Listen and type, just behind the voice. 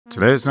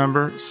Today's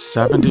number,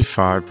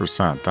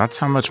 75%. That's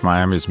how much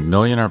Miami's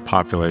millionaire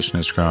population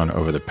has grown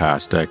over the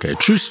past decade.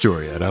 True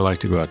story, Ed. I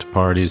like to go out to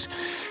parties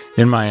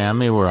in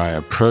Miami where I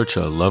approach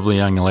a lovely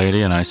young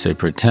lady and I say,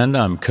 pretend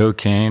I'm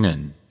cocaine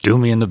and do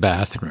me in the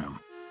bathroom.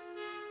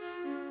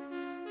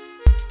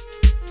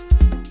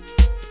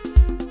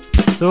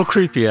 Little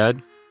creepy,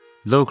 Ed.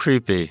 Little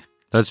creepy.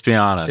 Let's be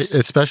honest.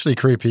 Especially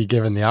creepy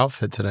given the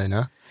outfit today,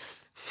 no?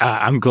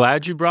 I'm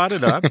glad you brought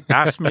it up.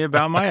 Ask me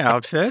about my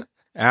outfit.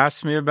 Yeah,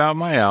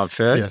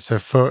 so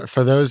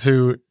for those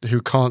who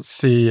can't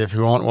see,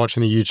 who aren't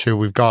watching the YouTube,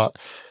 we've got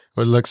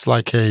what looks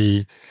like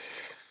a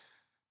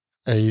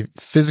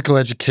physical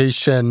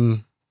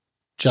education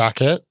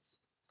jacket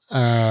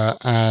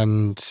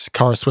and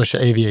Kara Swisher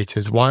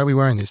aviators. Why are we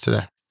wearing these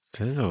today?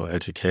 Physical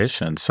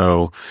education.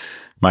 So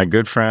my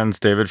good friends,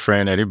 David Frey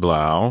and Eddie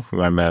Blau,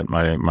 who I met,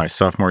 my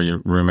sophomore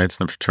roommates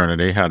in the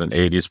fraternity, had an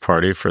 80s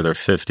party for their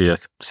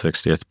 50th,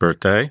 60th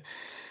birthday.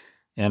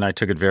 And I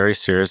took it very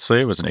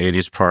seriously. It was an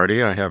 80s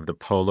party. I have the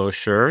polo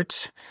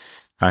shirt.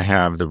 I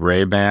have the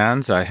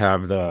Ray-Bans. I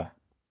have the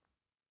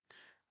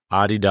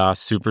Adidas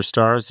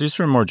Superstars. These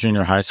were more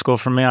junior high school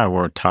for me. I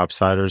wore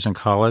topsiders in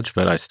college,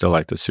 but I still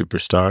like the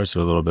Superstars.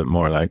 They're a little bit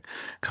more like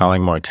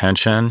calling more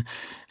attention.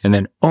 And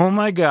then, oh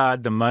my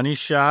God, the money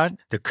shot,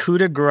 the coup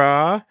de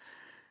grace,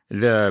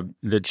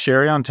 the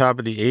cherry on top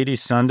of the 80s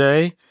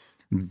sundae,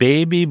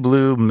 baby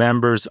blue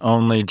members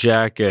only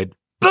jacket.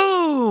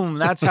 Boom!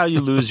 That's how you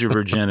lose your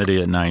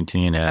virginity at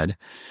 19, Ed.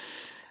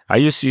 I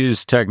used to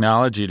use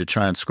technology to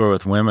try and score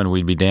with women.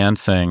 We'd be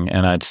dancing,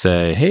 and I'd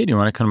say, hey, do you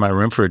want to come to my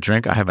room for a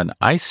drink? I have an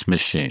ice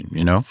machine,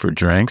 for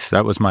drinks.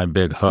 That was my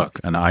big hook,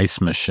 an ice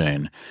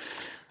machine.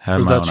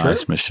 Had my own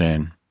ice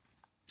machine.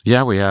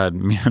 Yeah,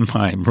 me and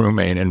my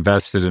roommate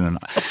invested in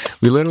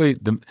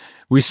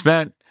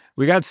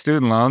we got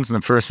student loans,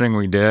 and the first thing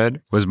we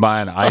did was buy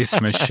an ice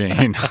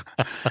machine,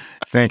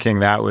 thinking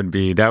that would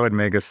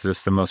make us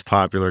just the most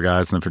popular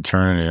guys in the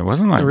fraternity. It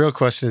wasn't like... The real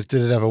question is,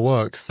 did it ever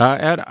work?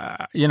 Ed,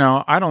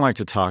 I don't like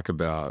to talk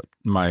about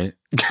my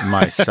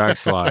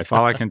sex life.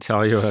 All I can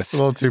tell you is... A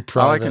little too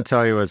private. All I can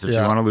tell you is if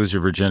you want to lose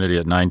your virginity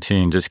at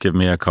 19, just give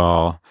me a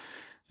call.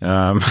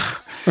 Yeah,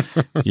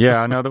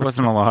 no, there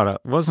wasn't a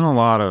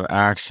lot of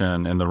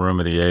action in the room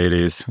of the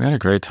 80s. We had a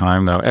great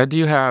time, though. Ed,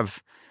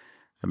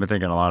 I've been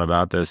thinking a lot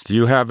about this. Do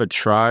you have a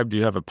tribe? Do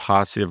you have a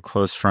posse of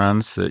close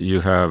friends that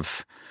you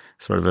have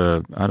sort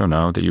of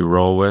that you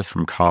roll with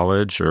from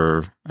college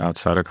or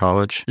outside of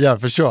college? Yeah,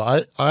 for sure.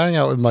 I hang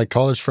out with my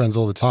college friends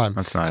all the time.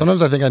 That's nice.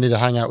 Sometimes I think I need to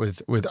hang out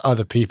with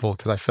other people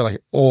because I feel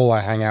like all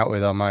I hang out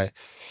with are my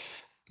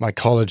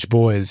college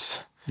boys.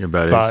 Your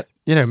buddies. But,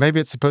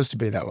 maybe it's supposed to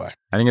be that way.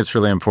 I think it's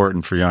really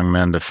important for young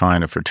men to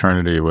find a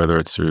fraternity, whether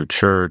it's through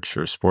church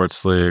or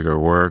sports league or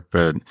work,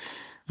 but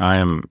I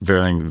am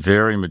very,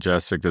 very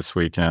majestic this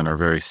weekend, or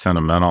very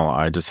sentimental.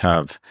 I just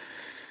have,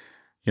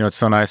 it's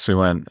so nice. We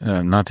went,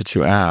 not that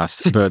you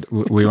asked, but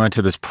we went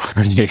to this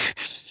party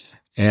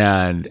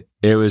and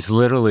it was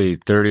literally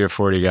 30 or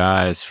 40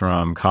 guys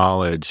from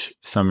college,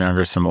 some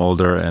younger, some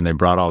older, and they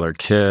brought all their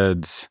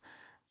kids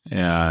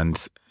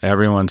and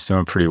everyone's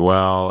doing pretty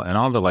well. And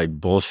all the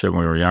bullshit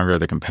when we were younger,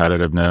 the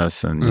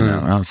competitiveness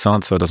and,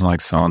 so-and-so doesn't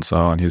like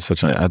so-and-so. And he's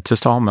it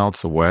just all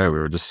melts away. We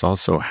were just all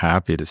so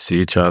happy to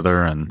see each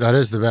other. And that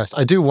is the best.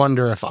 I do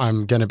wonder if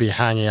I'm going to be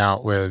hanging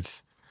out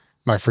with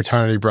my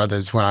fraternity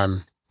brothers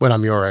when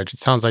I'm your age. It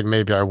sounds like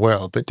maybe I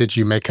will, but did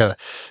you make a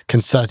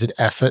concerted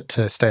effort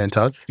to stay in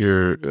touch?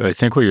 I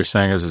think what you're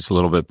saying is it's a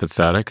little bit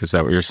pathetic. Is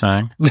that what you're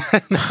saying?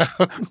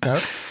 No.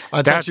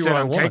 That's it.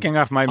 I'm taking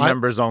off my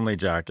members only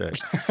jacket.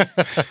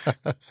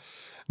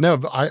 No,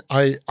 but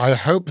I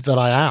hope that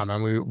I am.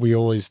 And we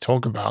always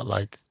talk about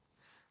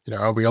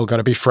are we all going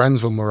to be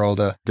friends when we're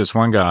older? This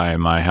one guy in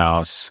my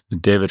house,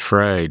 David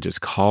Frey, just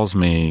calls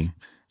me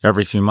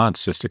every few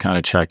months just to kind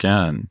of check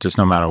in, just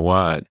no matter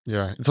what.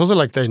 Yeah. It's also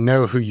like they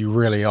know who you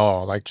really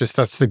are.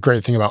 That's the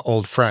great thing about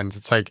old friends.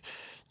 It's like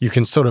you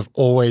can sort of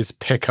always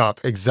pick up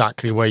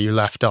exactly where you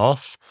left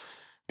off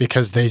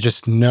because they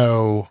just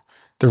know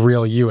the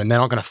real you and they're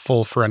not going to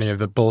fall for any of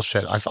the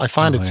bullshit. I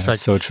find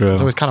so true.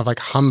 It's always kind of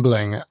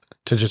humbling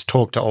to just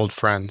talk to old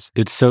friends.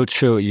 It's so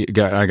true.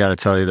 I got to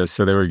tell you this.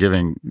 So they were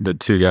giving, the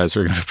two guys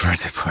who were going to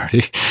birthday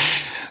party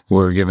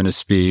were giving a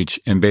speech,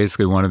 and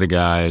basically one of the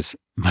guys,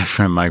 my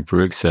friend Mike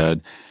Brook,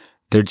 said,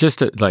 they're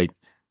just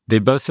they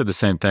both said the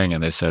same thing.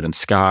 And they said, and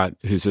Scott,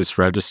 who's just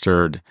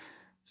registered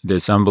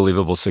this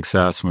unbelievable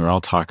success, and we were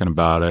all talking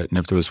about it. And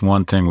if there was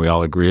one thing we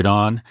all agreed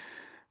on,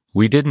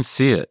 we didn't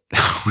see it.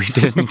 We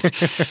didn't.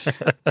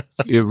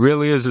 It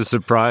really is a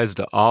surprise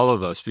to all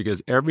of us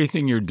because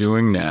everything you're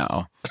doing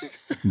now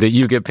that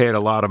you get paid a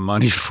lot of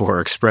money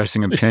for,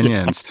 expressing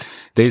opinions,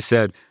 they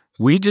said,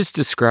 we just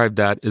described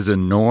that as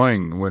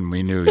annoying when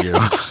we knew you.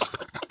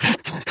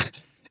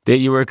 That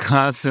you were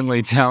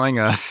constantly telling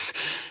us,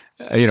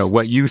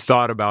 what you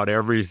thought about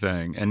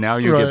everything. And now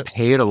you get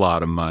paid a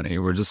lot of money.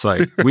 We're just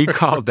we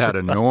called that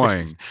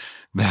annoying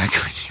back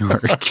when you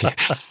were a kid.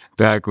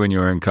 back when you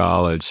were in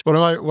college. One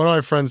of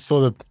my friends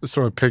saw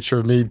a picture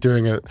of me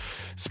doing a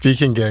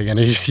speaking gig, and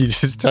he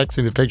just texted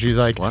me the picture. He's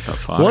like, "What the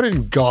fuck? What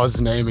in God's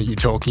name are you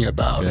talking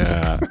about?"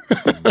 Yeah,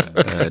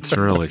 it's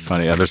really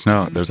funny. Yeah,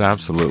 there's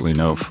absolutely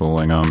no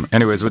fooling them.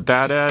 Anyways, with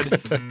that,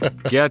 Ed,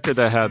 get to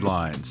the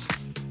headlines.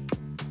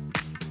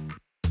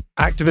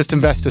 Activist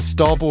investor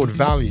Starboard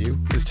Value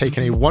has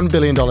taken a $1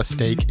 billion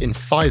stake in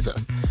Pfizer.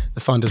 The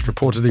fund has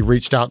reportedly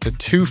reached out to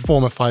 2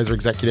 former Pfizer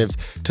executives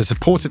to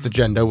support its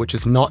agenda, which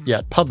is not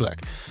yet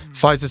public.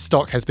 Pfizer's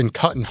stock has been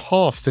cut in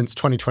half since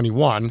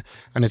 2021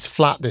 and is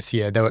flat this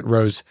year, though it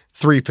rose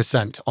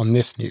 3% on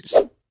this news.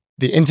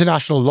 The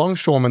International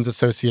Longshoremen's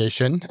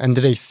Association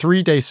ended a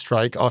 3-day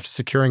strike after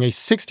securing a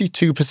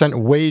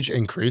 62% wage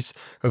increase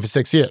over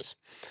 6 years.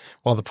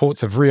 While the ports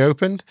have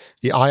reopened,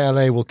 the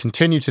ILA will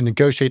continue to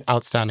negotiate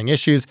outstanding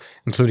issues,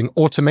 including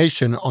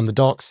automation on the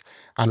docks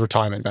and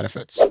retirement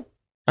benefits.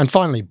 And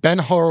finally, Ben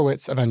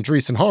Horowitz of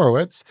Andreessen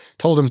Horowitz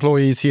told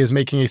employees he is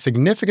making a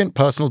significant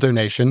personal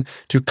donation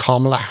to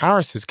Kamala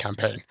Harris's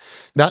campaign.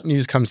 That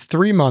news comes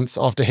 3 months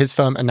after his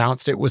firm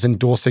announced it was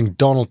endorsing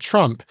Donald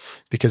Trump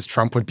because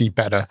Trump would be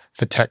better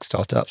for tech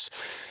startups.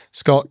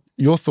 Scott,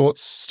 your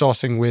thoughts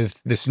starting with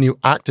this new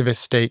activist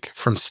stake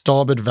from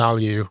Starboard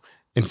Value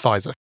in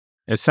Pfizer?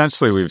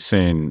 Essentially, we've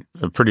seen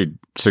a pretty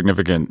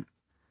significant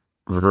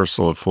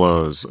reversal of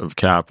flows of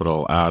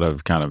capital out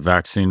of kind of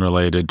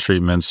vaccine-related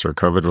treatments or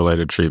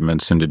COVID-related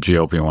treatments into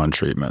GLP-1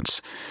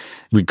 treatments.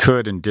 We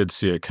could and did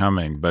see it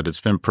coming, but it's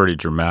been pretty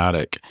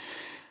dramatic.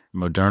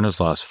 Moderna's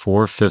lost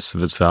 4/5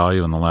 of its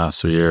value in the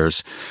last 3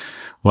 years,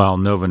 while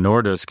Novo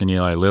Nordisk and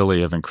Eli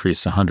Lilly have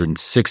increased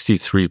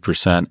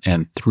 163%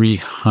 and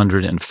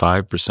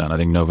 305%. I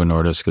think Novo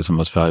Nordisk is the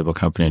most valuable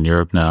company in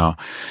Europe now.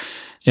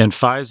 And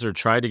Pfizer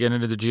tried to get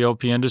into the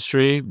GLP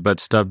industry, but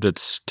stubbed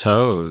its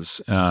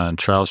toes.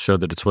 Trials showed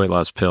that its weight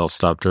loss pill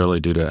stopped early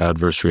due to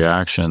adverse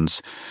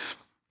reactions.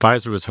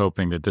 Pfizer was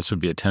hoping that this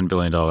would be a $10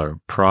 billion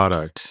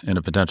product in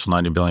a potential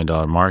 $90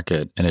 billion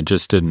market, and it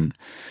just didn't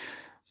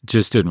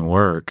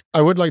work.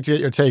 I would like to get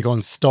your take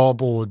on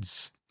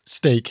Starboard's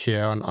stake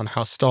here, on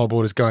how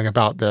Starboard is going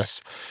about this.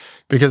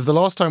 Because the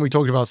last time we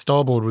talked about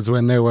Starboard was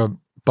when they were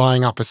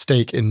buying up a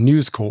stake in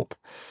News Corp.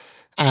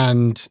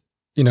 And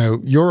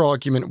your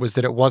argument was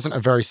that it wasn't a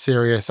very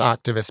serious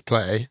activist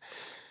play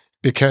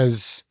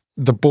because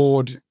the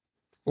board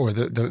or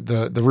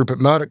the Rupert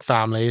Murdoch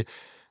family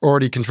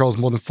already controls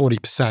more than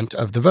 40%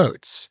 of the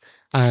votes.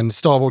 And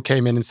Starboard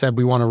came in and said,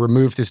 we want to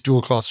remove this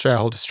dual-class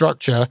shareholder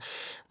structure.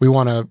 We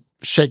want to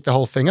shake the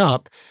whole thing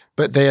up.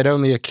 But they had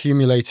only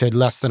accumulated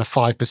less than a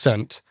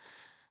 5%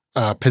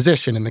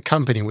 position in the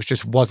company, which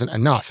just wasn't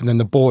enough. And then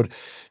the board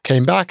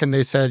came back and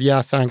they said,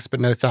 yeah, thanks,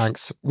 but no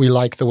thanks. We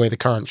like the way the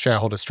current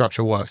shareholder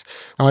structure works.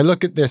 Now, I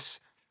look at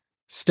this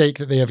stake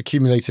that they have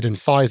accumulated in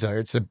Pfizer.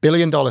 It's a $1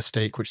 billion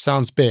stake, which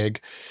sounds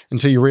big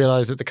until you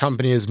realize that the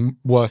company is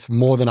worth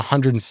more than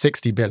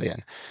 $160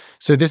 billion.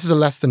 So this is a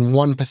less than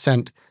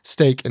 1%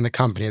 stake in the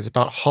company. It's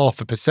about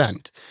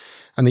 0.5%.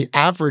 And the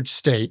average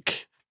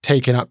stake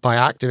taken up by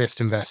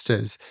activist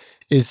investors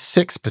is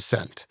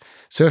 6%.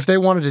 So if they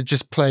wanted to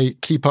just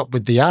keep up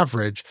with the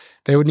average,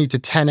 they would need to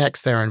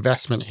 10x their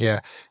investment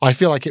here. I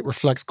feel like it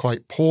reflects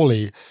quite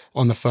poorly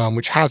on the firm,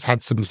 which has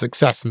had some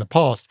success in the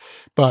past.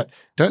 But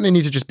don't they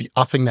need to just be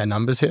upping their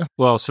numbers here?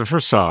 Well, so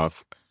first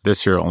off,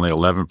 this year only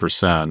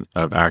 11%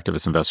 of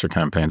activist investor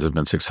campaigns have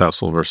been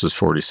successful versus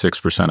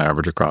 46%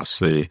 average across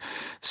the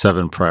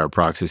 7 prior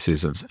proxy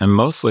seasons. And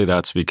mostly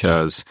that's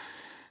because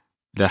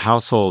the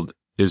household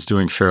is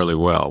doing fairly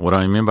well. What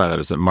I mean by that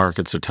is that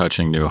markets are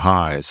touching new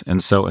highs.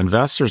 And so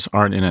investors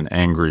aren't in an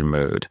angry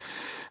mood.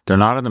 They're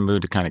not in the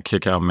mood to kind of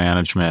kick out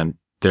management.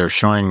 They're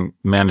showing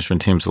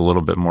management teams a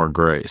little bit more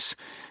grace.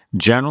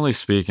 Generally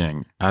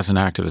speaking, as an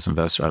activist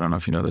investor, I don't know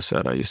if you know this,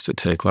 Ed, I used to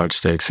take large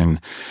stakes in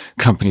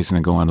companies and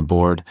then go on the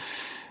board.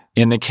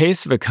 In the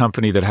case of a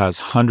company that has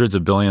hundreds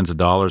of billions of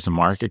dollars in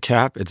market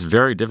cap, it's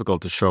very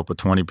difficult to show up with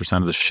 20%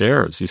 of the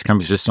shares. These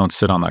companies just don't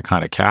sit on that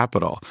kind of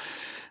capital.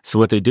 So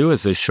what they do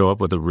is they show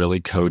up with a really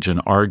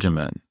cogent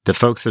argument. The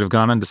folks that have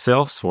gone into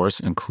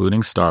Salesforce,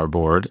 including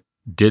Starboard,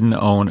 didn't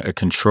own a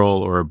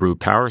control or a brute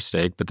power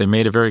stake, but they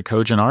made a very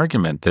cogent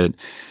argument that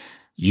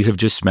you have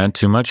just spent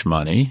too much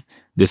money.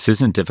 This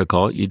isn't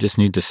difficult. You just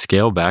need to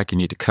scale back. You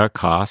need to cut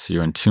costs.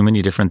 You're in too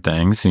many different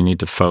things. You need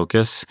to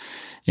focus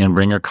and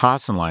bring your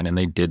costs in line. And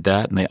they did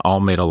that, and they all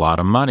made a lot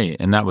of money.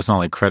 And that was not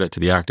only credit to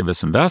the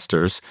activist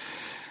investors,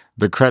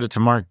 but credit to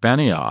Mark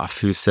Benioff,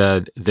 who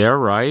said, they're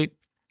right.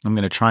 I'm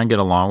going to try and get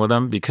along with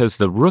them, because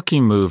the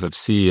rookie move of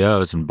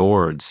CEOs and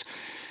boards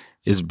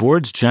is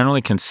boards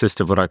generally consist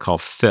of what I call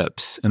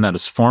FIPs, and that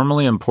is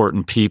formally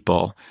important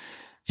people.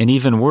 And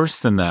even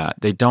worse than that,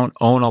 they don't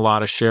own a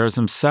lot of shares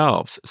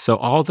themselves. So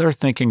all they're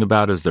thinking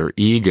about is their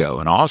ego.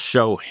 And I'll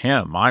show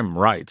him I'm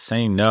right,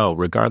 saying no,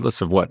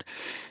 regardless of what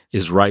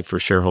is right for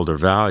shareholder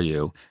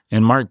value.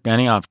 And Mark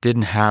Benioff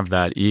didn't have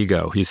that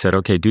ego. He said,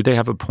 okay, do they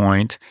have a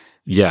point?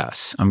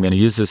 Yes, I'm going to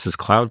use this as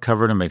cloud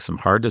cover to make some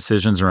hard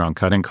decisions around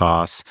cutting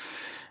costs.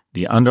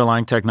 The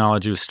underlying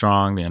technology was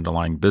strong. The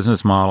underlying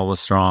business model was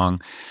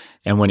strong.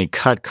 And when he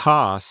cut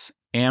costs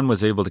and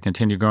was able to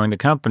continue growing the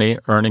company,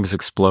 earnings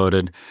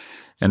exploded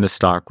and the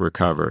stock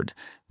recovered.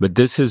 But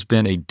this has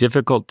been a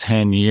difficult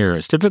 10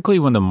 years. Typically,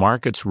 when the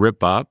markets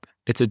rip up,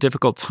 it's a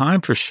difficult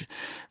time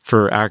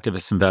for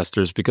activist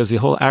investors, because the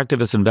whole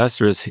activist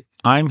investor is,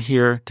 I'm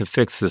here to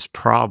fix this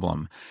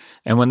problem.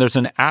 And when there's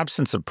an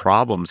absence of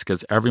problems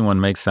because everyone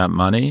makes that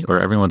money or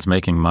everyone's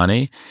making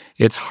money,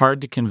 it's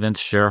hard to convince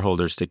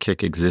shareholders to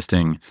kick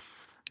existing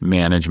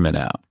management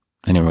out.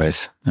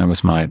 Anyways, that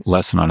was my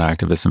lesson on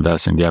activist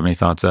investing. Do you have any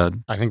thoughts,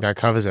 Ed? I think that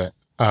covers it.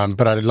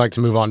 But I'd like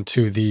to move on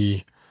to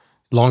the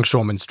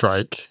longshoreman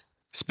strike.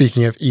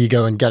 Speaking of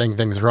ego and getting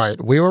things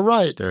right, we were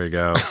right. There you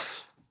go.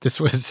 This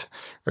was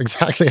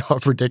exactly our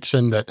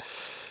prediction, that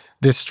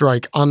this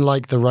strike,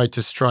 unlike the right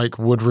to strike,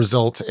 would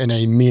result in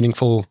a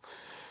meaningful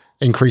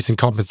increase in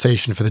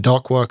compensation for the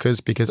dock workers,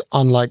 because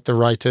unlike the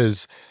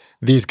writers,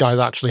 these guys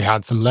actually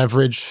had some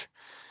leverage.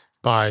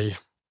 By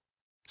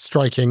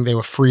striking, they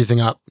were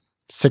freezing up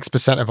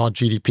 6% of our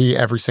GDP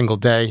every single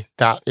day.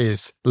 That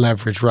is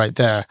leverage right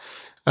there.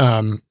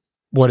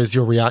 What is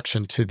your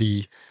reaction to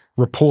the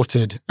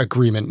reported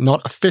agreement?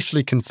 Not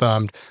officially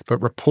confirmed,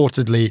 but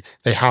reportedly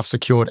they have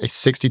secured a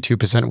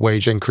 62%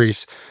 wage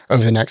increase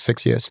over the next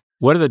 6 years.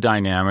 What are the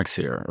dynamics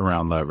here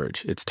around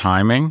leverage? It's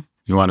timing.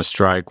 You want to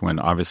strike when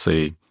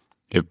obviously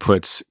it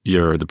puts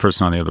the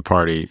person on the other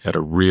party at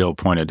a real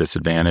point of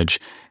disadvantage.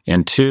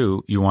 And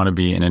two, you want to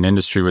be in an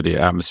industry where the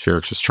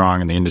atmospherics are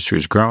strong and the industry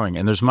is growing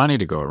and there's money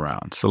to go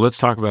around. So let's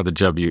talk about the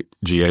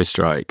WGA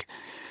strike.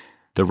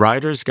 The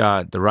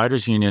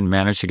writers union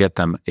managed to get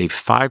them a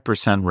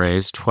 5%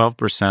 raise,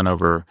 12%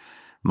 over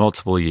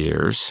multiple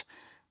years.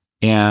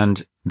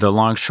 And the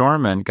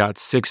longshoremen got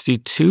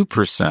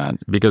 62%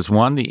 because,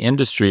 one, the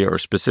industry, or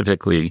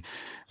specifically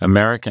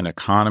American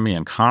economy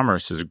and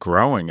commerce, is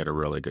growing at a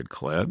really good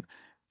clip.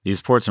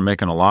 These ports are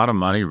making a lot of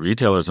money.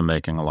 Retailers are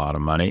making a lot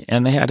of money.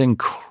 And they had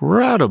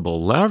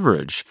incredible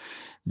leverage.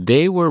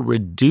 They were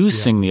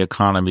reducing the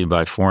economy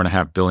by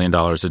 $4.5 billion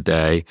a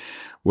day,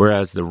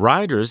 whereas the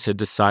writers had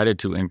decided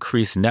to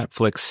increase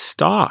Netflix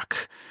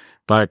stock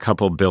by a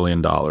couple $2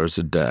 billion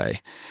a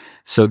day.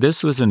 So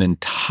this was an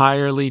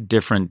entirely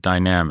different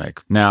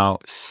dynamic. Now,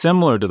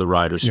 similar to the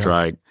writers'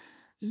 strike,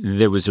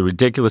 there was a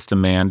ridiculous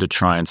demand to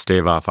try and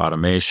stave off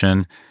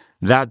automation.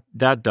 That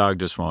dog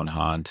just won't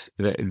hunt.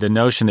 The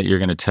notion that you're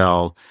going to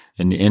tell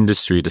an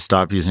industry to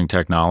stop using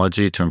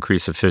technology to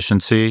increase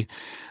efficiency,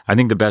 I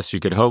think the best you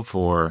could hope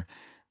for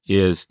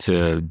is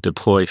to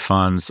deploy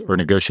funds or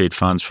negotiate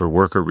funds for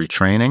worker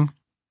retraining.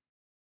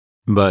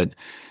 But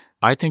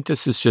I think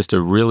this is just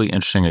a really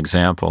interesting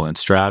example in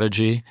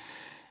strategy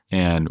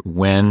and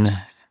when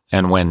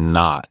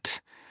not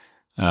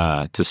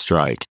to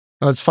strike.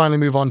 Let's finally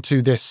move on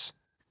to this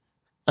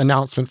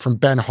announcement from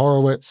Ben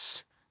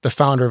Horowitz, the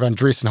founder of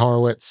Andreessen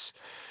Horowitz.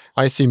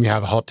 I assume you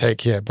have a hot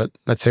take here, but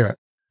let's hear it.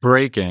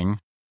 Breaking,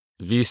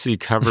 VC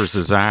covers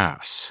his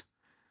ass.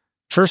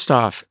 First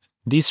off,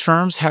 these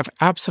firms have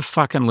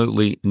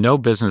absolutely no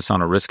business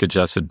on a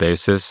risk-adjusted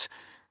basis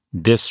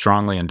this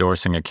strongly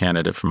endorsing a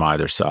candidate from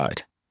either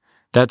side.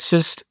 That's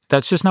just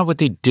not what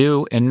they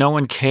do, and no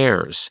one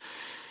cares.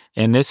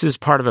 And this is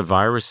part of a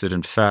virus that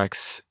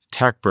infects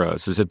tech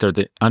bros, is that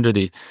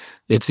they're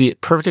it's the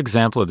perfect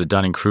example of the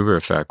Dunning-Kruger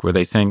effect, where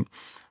they think,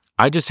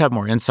 I just have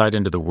more insight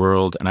into the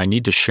world and I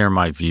need to share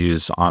my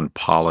views on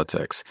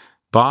politics.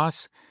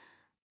 Boss,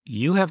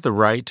 you have the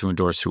right to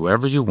endorse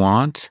whoever you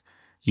want.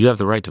 You have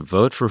the right to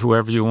vote for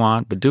whoever you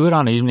want, but do it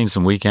on evenings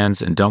and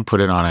weekends and don't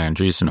put it on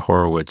Andreessen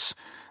Horowitz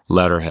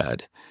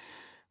letterhead.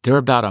 There are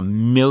about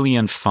 1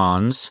 million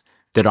funds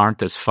that aren't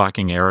this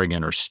fucking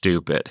arrogant or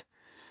stupid.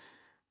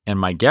 And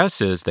my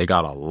guess is they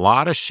got a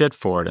lot of shit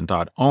for it and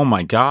thought, oh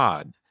my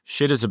God,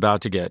 shit is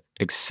about to get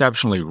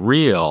exceptionally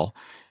real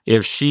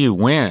if she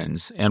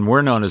wins. And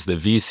we're known as the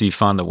VC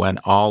fund that went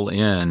all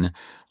in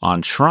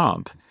on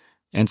Trump.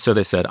 And so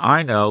they said,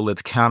 I know,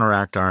 let's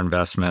counteract our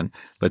investment.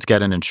 Let's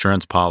get an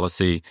insurance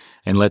policy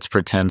and let's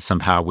pretend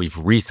somehow we've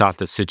rethought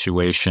the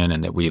situation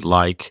and that we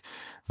like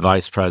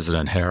Vice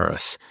President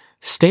Harris.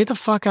 Stay the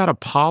fuck out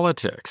of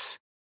politics.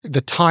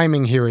 The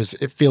timing here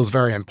it feels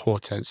very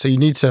important. So you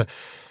need to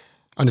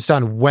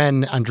understand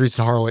when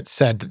Andreessen Horowitz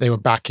said that they were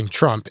backing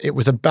Trump. It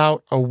was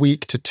about a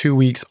week to 2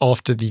 weeks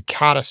after the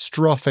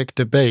catastrophic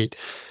debate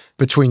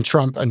between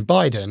Trump and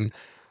Biden,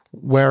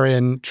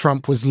 wherein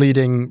Trump was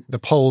leading the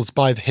polls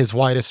by his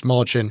widest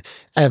margin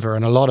ever.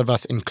 And a lot of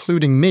us,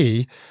 including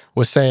me,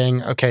 were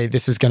saying, okay,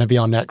 this is going to be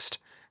our next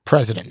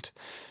president.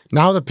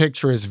 Now the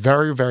picture is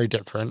very, very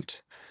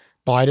different.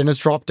 Biden has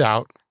dropped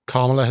out.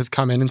 Kamala has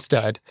come in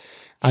instead.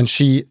 And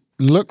she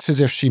looks as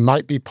if she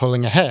might be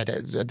pulling ahead.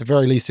 At the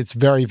very least, it's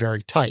very,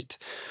 very tight.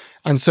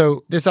 And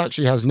so this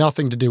actually has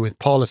nothing to do with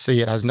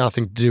policy. It has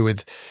nothing to do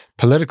with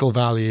political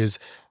values.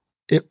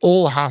 It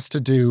all has to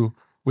do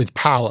with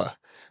power.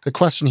 The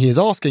question he is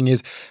asking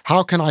is,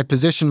 how can I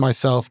position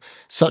myself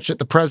such that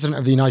the president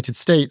of the United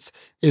States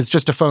is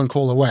just a phone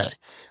call away?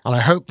 And I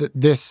hope that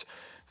this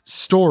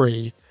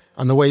story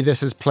and the way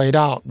this is played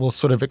out will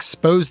sort of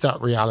expose that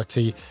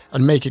reality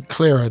and make it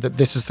clearer that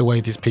this is the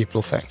way these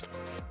people think.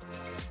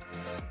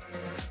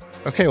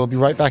 Okay, we'll be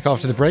right back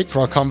after the break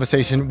for our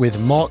conversation with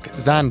Mark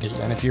Zandi.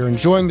 And if you're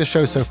enjoying the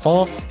show so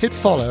far, hit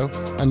follow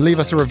and leave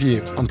us a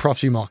review on Prof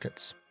G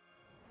Markets.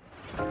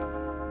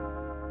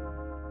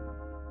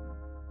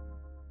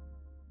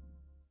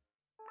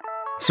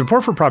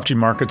 Support for Prop G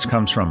Markets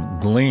comes from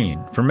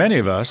Glean. For many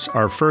of us,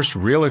 our first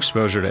real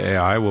exposure to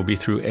AI will be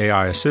through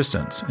AI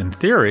assistance. In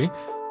theory,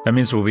 that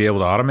means we'll be able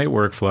to automate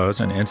workflows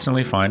and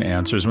instantly find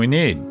answers we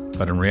need.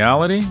 But in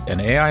reality,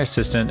 an AI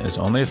assistant is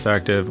only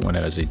effective when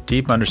it has a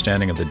deep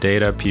understanding of the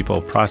data,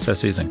 people,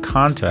 processes, and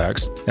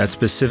context that's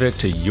specific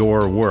to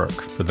your work.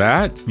 For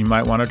that, you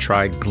might want to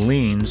try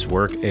Glean's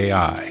Work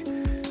AI.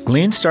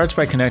 Glean starts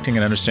by connecting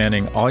and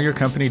understanding all your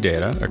company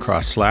data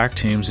across Slack,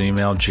 Teams,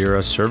 email, Jira,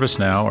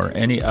 ServiceNow, or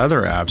any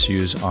other apps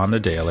used on the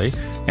daily.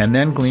 And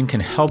then Glean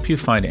can help you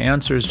find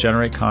answers,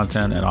 generate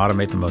content, and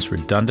automate the most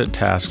redundant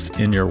tasks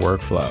in your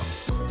workflow.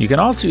 You can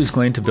also use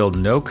Glean to build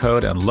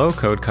no-code and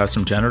low-code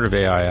custom generative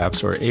AI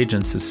apps or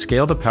agents to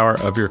scale the power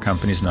of your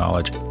company's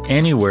knowledge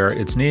anywhere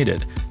it's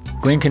needed.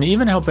 Glean can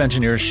even help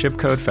engineers ship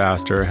code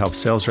faster, help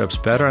sales reps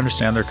better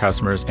understand their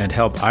customers, and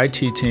help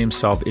IT teams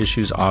solve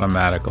issues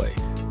automatically.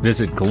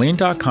 Visit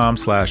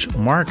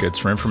glean.com/markets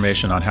for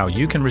information on how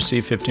you can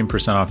receive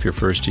 15% off your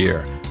first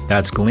year.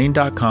 That's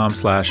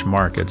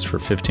glean.com/markets for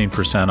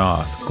 15%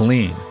 off.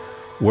 Glean.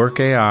 Work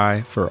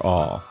AI for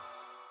all.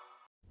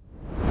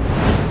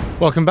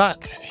 Welcome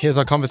back. Here's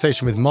our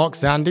conversation with Mark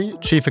Zandi,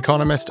 Chief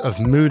Economist of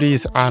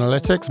Moody's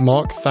Analytics.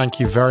 Mark, thank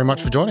you very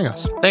much for joining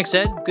us. Thanks,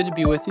 Ed. Good to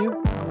be with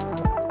you.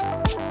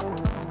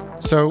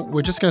 So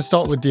we're just going to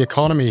start with the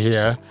economy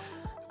here.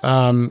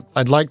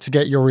 I'd like to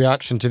get your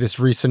reaction to this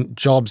recent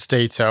jobs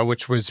data,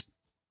 which was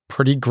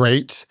pretty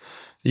great.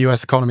 The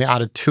US economy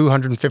added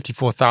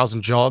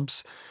 254,000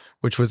 jobs,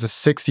 which was a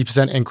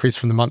 60% increase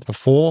from the month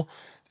before.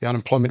 The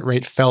unemployment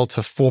rate fell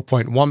to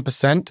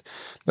 4.1%.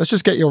 Let's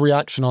just get your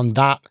reaction on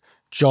that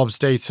jobs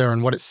data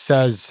and what it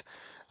says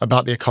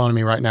about the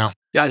economy right now.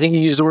 Yeah, I think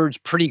you used the words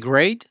pretty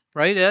great,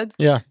 right, Ed?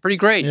 Yeah. Pretty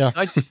great. Yeah.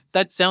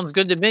 That sounds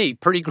good to me.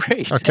 Pretty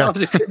great. Okay. That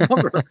was a good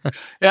number.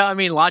 Yeah, I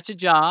mean, lots of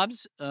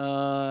jobs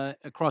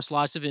across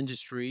lots of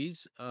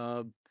industries.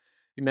 You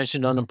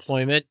mentioned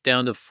unemployment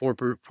down to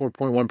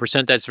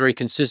 4.1%. That's very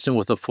consistent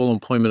with a full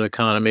employment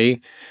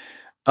economy.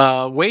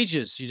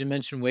 Wages, you didn't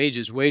mention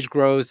wages. Wage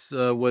growth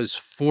was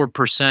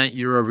 4%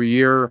 year over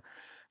year.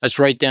 That's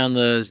right down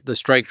the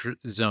strike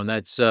zone.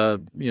 That's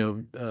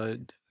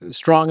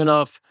strong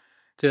enough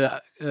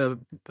to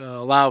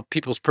allow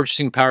people's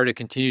purchasing power to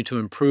continue to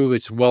improve.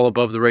 It's well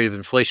above the rate of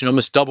inflation,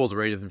 almost double the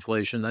rate of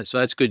inflation. So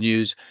that's good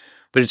news.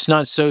 But it's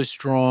not so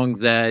strong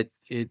that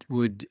it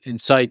would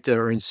incite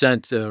or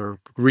incent or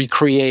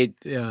recreate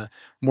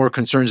more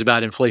concerns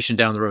about inflation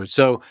down the road.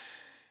 So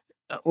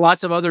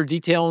lots of other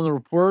detail in the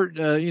report.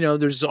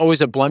 There's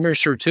always a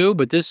blemish or two,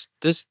 but this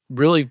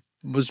really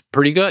was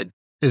pretty good.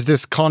 Is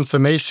this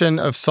confirmation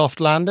of soft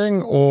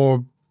landing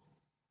or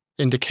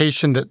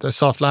indication that the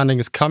soft landing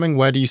is coming?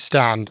 Where do you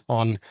stand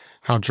on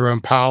how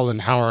Jerome Powell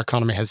and how our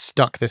economy has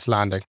stuck this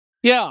landing?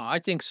 Yeah, I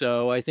think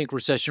so. I think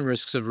recession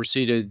risks have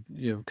receded,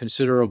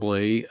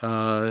 considerably.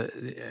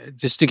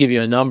 Just to give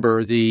you a number,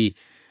 in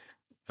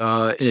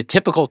a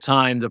typical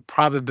time, the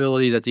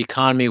probability that the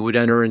economy would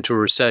enter into a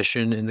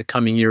recession in the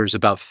coming year is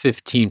about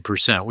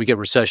 15%. We get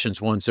recessions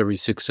once every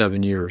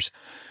 6-7 years,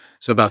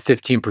 so about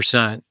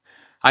 15%.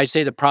 I'd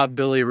say the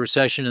probability of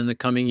recession in the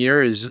coming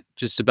year is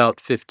just about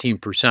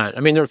 15%.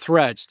 I mean, there are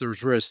threats,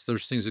 there's risks,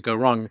 there's things that go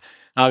wrong.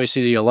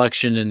 Obviously, the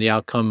election and the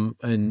outcome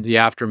and the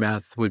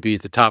aftermath would be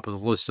at the top of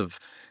the list of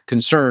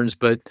concerns.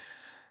 But,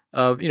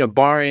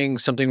 barring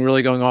something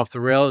really going off the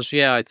rails,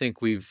 yeah, I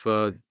think we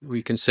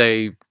can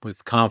say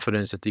with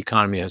confidence that the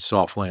economy has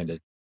soft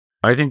landed.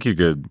 I think you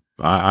could,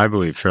 I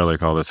believe, fairly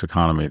call this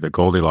economy the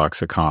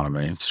Goldilocks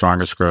economy.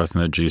 Strongest growth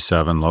in the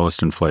G7,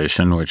 lowest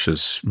inflation, which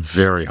is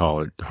very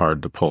hard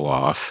to pull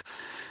off.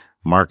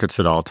 Markets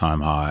at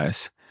all-time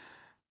highs.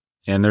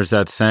 And there's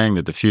that saying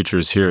that the future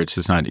is here, it's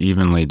just not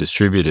evenly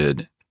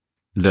distributed.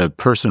 The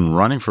person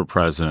running for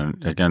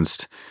president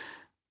against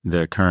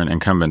the current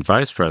incumbent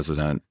vice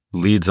president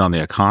leads on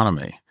the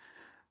economy.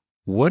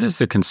 What is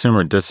the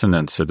consumer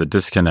dissonance or the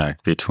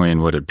disconnect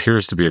between what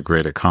appears to be a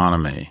great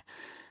economy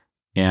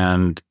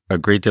and a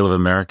great deal of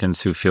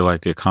Americans who feel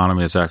like the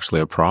economy is actually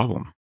a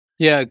problem?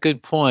 Yeah,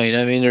 good point.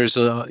 I mean, there's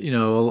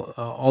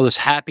all this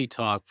happy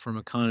talk from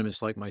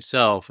economists like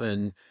myself,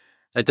 and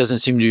that doesn't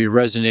seem to be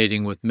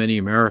resonating with many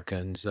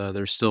Americans.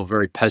 They're still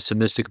very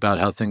pessimistic about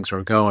how things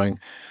are going.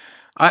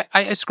 I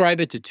ascribe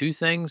it to two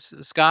things,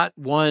 Scott.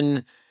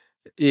 One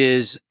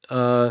is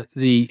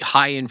the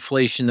high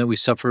inflation that we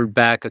suffered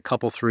back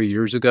 3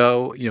 years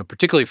ago,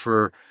 particularly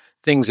for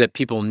things that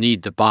people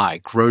need to buy,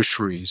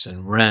 groceries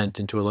and rent,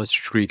 and to a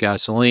lesser degree,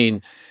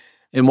 gasoline.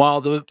 And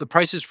while the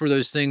prices for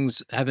those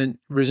things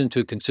haven't risen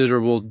to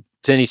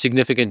any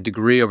significant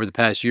degree over the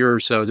past year or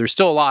so, they're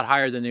still a lot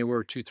higher than they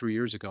were 2-3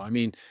 years ago. I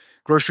mean,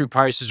 grocery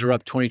prices are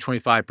up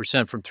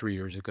 20-25% from 3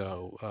 years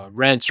ago.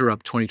 Rents are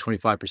up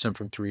 20-25%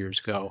 from 3 years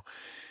ago.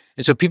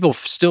 And so people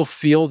still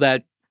feel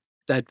that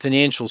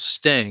financial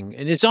sting.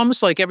 And it's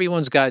almost like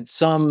everyone's got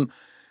some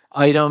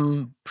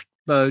item,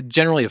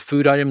 generally a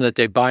food item that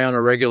they buy on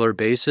a regular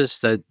basis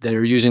that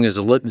they're using as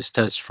a litmus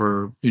test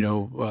for,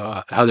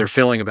 how they're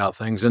feeling about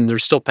things. And they're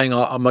still paying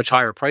a much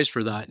higher price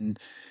for that. And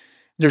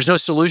there's no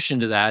solution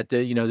to that.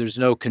 There's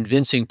no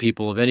convincing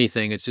people of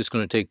anything. It's just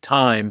going to take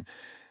time.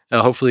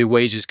 Hopefully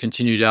wages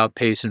continue to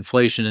outpace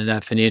inflation and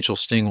that financial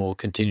sting will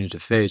continue to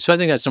fade. So I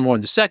think that's number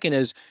one. The second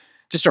is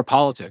just our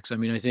politics. I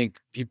mean, I think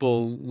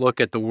people look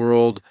at the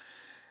world,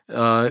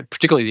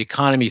 particularly the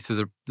economy,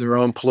 through their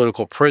own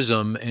political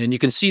prism, and you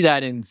can see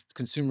that in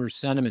consumer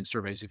sentiment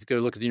surveys. If you go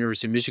look at the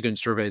University of Michigan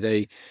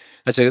survey,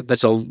 that's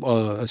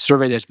a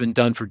survey that's been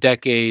done for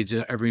decades.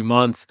 Every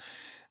month,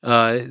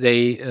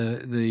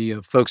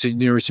 the folks at the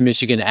University of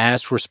Michigan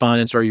asked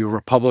respondents, "Are you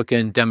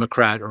Republican,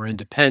 Democrat, or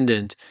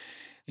Independent?"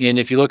 And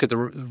if you look at the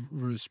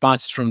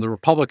responses from the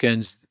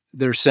Republicans,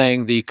 they're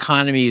saying the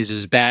economy is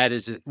as bad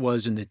as it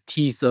was in the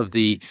teeth of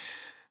the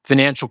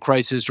financial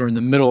crisis or in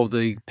the middle of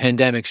the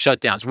pandemic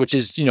shutdowns, which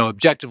is,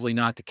 objectively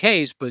not the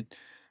case, but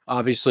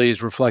obviously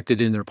is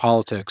reflected in their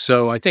politics.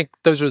 So I think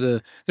there's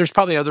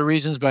probably other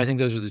reasons, but I think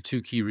those are the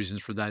two key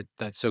reasons for that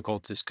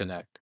so-called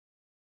disconnect.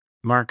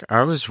 Mark,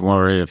 I was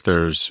worried if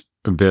there's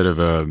a bit of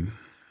a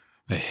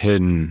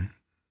hidden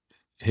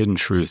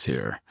truth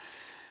here.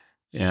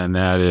 And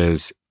that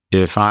is,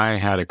 if I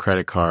had a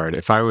credit card,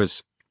 if I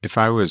was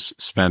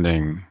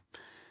spending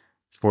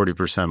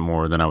 40%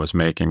 more than I was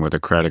making with a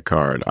credit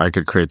card, I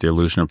could create the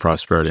illusion of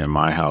prosperity in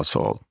my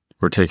household.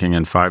 We're taking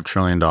in $5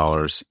 trillion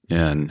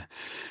in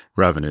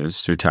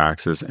revenues through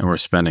taxes, and we're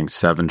spending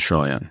 $7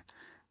 trillion.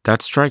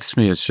 That strikes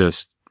me as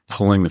just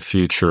pulling the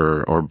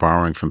future or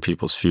borrowing from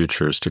people's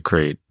futures to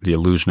create the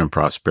illusion of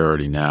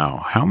prosperity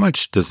now. How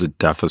much does the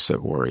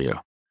deficit worry you?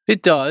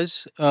 It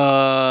does.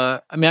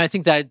 I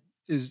think that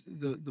is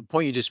the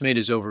point you just made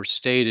is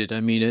overstated. I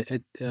mean,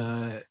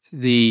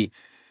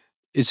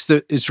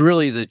 it's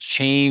really the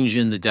change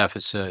in the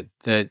deficit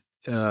that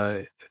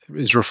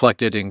is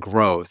reflected in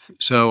growth.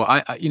 So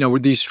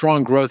with these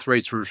strong growth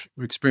rates we're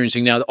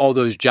experiencing now, all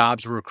those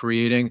jobs we're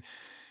creating,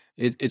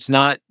 it's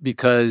not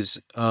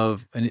because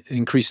of an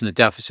increase in the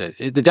deficit.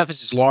 The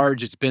deficit is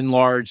large. It's been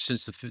large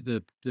since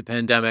the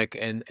pandemic,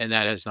 and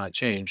that has not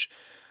changed.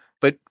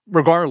 But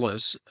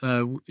regardless,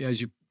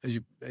 as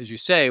you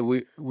say,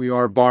 we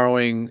are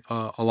borrowing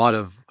a lot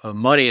of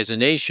money as a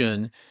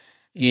nation.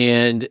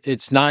 And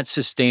it's not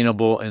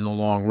sustainable in the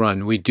long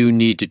run. We do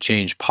need to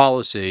change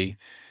policy.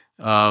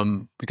 We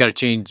got to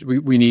change.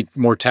 We need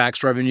more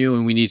tax revenue,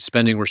 and we need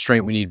spending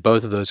restraint. We need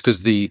both of those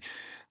because the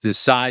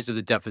size of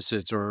the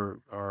deficits are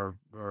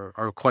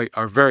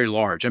very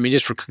large. I mean,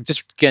 just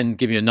again,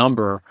 give you a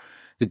number.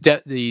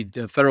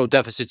 The federal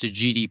deficit to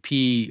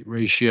GDP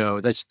ratio.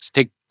 That's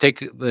take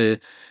the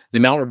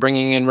amount we're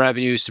bringing in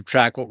revenue,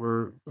 subtract what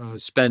we're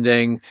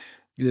spending.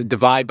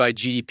 Divide by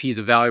GDP,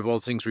 the value of all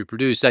the things we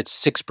produce, that's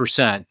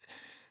 6%.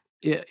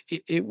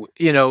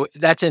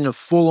 That's in a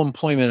full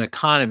employment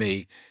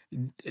economy.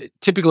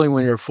 Typically,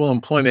 when you're full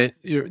employment,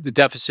 the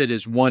deficit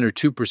is 1 or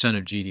 2%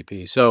 of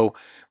GDP. So,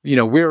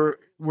 we're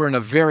in a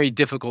very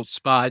difficult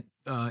spot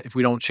if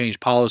we don't change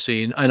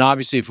policy. And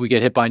obviously, if we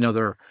get hit by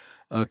another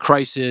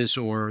crisis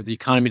or the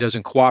economy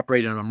doesn't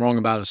cooperate, and I'm wrong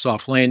about a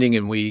soft landing,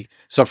 and we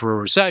suffer a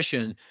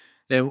recession,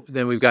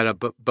 then we've got a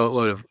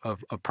boatload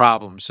of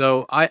problems.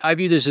 So I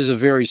view this as a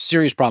very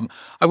serious problem.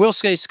 I will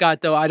say,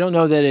 Scott, though, I don't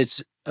know that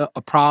it's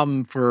a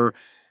problem for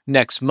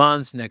next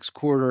month, next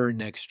quarter,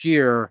 next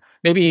year,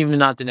 maybe even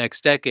not the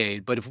next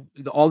decade. But if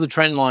all the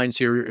trend lines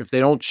here, if they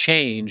don't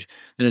change,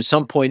 then at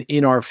some point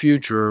in our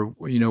future,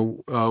 we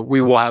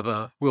will have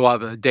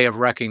a day of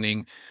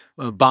reckoning.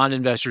 Bond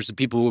investors, the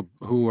people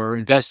who are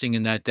investing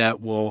in that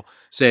debt, will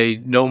say,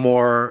 "No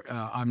more.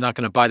 I'm not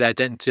going to buy that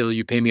debt until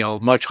you pay me a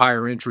much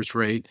higher interest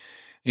rate."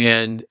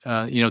 And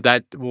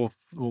that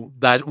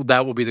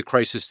will be the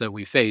crisis that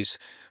we face.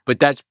 But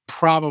that's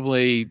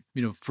probably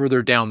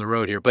further down the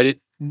road here. But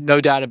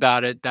no doubt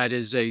about it, that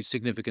is a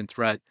significant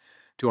threat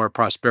to our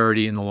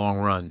prosperity in the long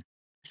run.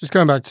 Just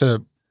going back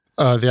to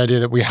the idea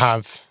that we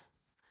have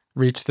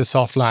reached the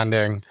soft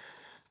landing,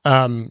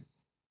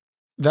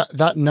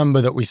 that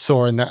number that we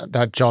saw in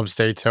that jobs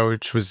data,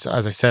 which was,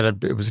 as I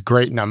said, it was a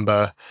great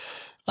number.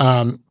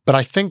 But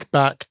I think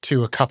back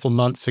to a couple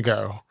months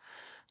ago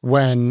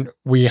when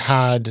we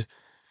had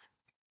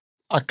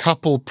a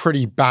couple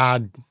pretty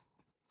bad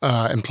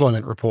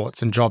employment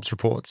reports and jobs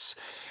reports,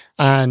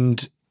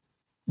 and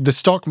the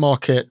stock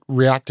market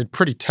reacted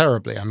pretty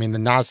terribly. I mean, the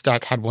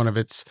NASDAQ had one of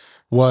its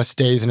worst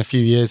days in a few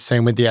years,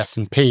 same with the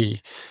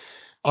S&P.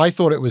 I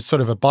thought it was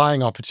sort of a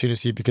buying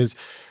opportunity because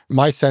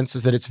my sense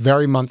is that it's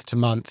very month to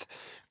month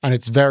and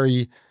it's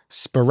very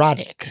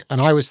sporadic.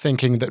 And I was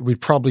thinking that we'd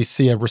probably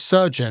see a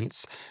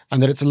resurgence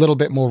and that it's a little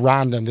bit more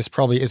random. This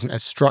probably isn't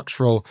as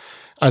structural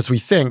as we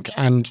think.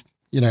 And,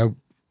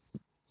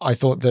 I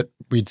thought that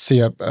we'd see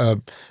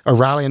a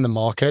rally in the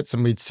markets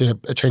and we'd see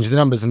a change in the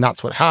numbers, and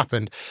that's what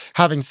happened.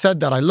 Having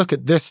said that, I look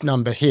at this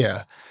number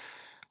here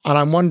and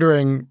I'm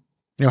wondering,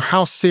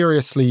 how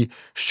seriously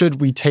should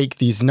we take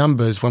these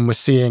numbers when we're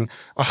seeing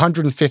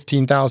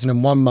 115,000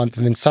 in 1 month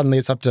and then suddenly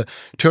it's up to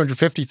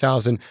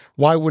 250,000?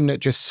 Why wouldn't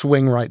it just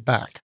swing right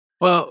back?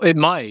 Well, it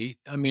might.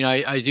 I mean,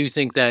 I do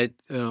think that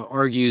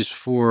argues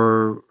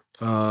for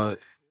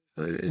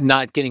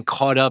not getting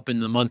caught up in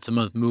the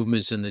month-to-month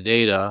movements in the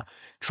data.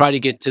 Try to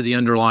get to the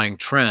underlying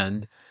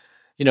trend.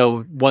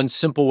 One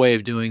simple way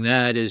of doing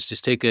that is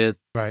just take a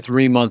Right.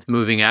 3-month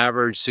moving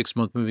average,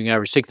 6-month moving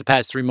average. Take the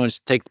past 3 months,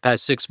 take the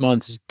past 6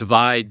 months,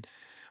 divide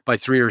by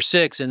 3 or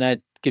 6, and that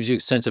gives you a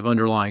sense of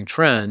underlying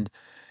trend.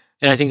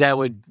 And I think that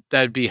would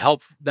be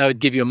helpful. That would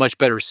give you a much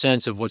better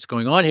sense of what's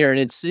going on here. And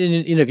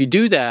if you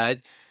do that,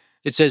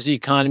 it says the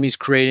economy is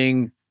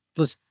creating,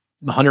 let's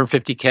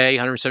 150K,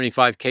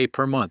 175K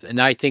per month.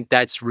 And I think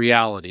that's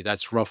reality.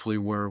 That's roughly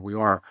where we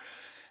are.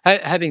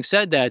 Having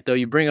said that, though,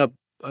 you bring up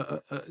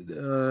a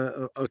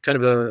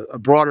kind of a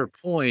broader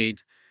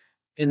point,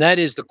 and that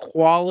is the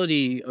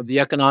quality of the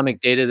economic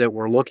data that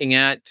we're looking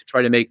at to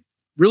try to make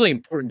really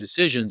important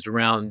decisions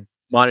around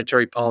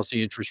monetary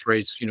policy, interest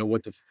rates,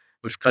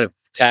 what kind of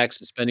tax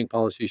and spending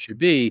policy should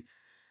be,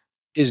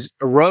 is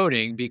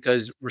eroding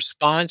because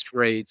response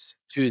rates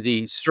to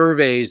the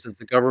surveys that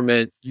the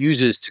government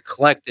uses to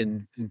collect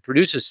and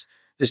produce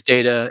this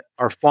data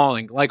are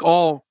falling, like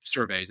all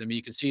surveys. I mean,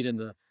 you can see it in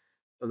the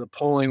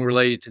polling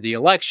related to the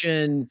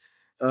election,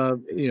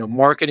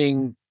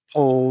 marketing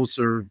polls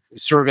or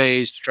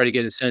surveys to try to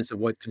get a sense of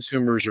what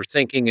consumers are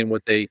thinking and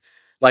what they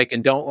like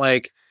and don't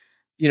like.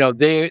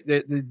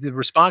 The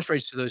response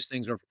rates to those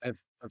things have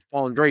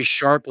fallen very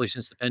sharply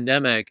since the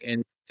pandemic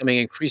and becoming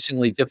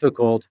increasingly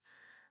difficult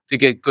to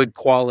get good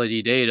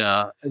quality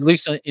data, at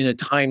least in a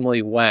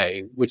timely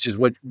way, which is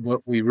what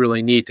we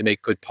really need to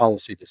make good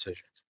policy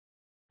decisions.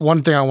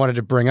 One thing I wanted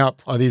to bring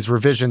up are these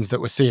revisions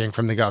that we're seeing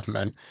from the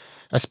government,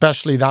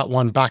 especially that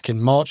one back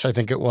in March, I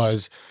think it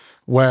was,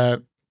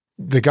 where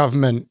the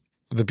government,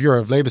 the Bureau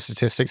of Labor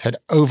Statistics, had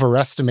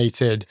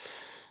overestimated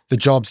the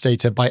jobs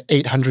data by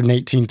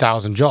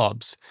 818,000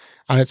 jobs.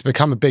 And it's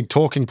become a big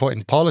talking point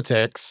in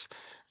politics,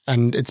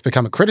 and it's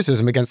become a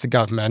criticism against the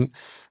government.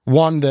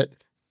 One that,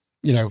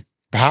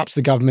 perhaps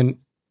the government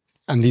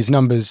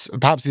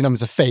perhaps these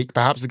numbers are fake,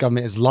 perhaps the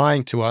government is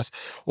lying to us,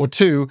 or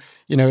two,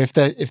 if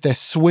they're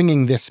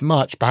swinging this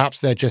much, perhaps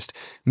they're just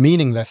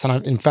meaningless.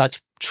 And in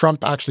fact,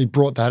 Trump actually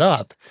brought that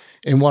up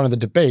in one of the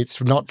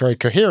debates, not very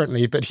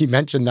coherently, but he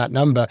mentioned that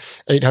number,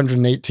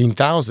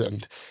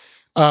 818,000.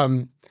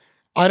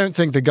 I don't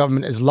think the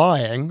government is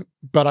lying,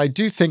 but I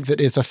do think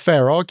that it's a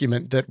fair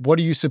argument that what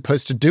are you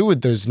supposed to do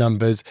with those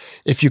numbers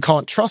if you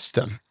can't trust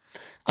them,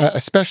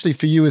 especially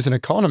for you as an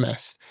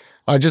economist.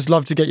 I'd just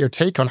love to get your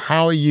take on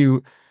how are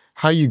you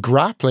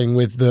grappling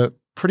with the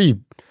pretty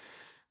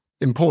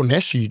important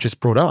issue you just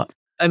brought up.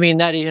 I mean,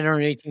 that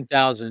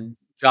 818,000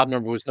 job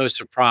number was no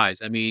surprise.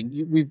 I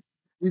mean,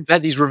 we've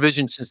had these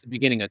revisions since the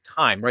beginning of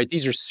time, right?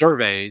 These are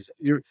surveys.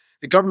 The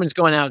government's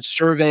going out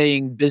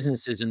surveying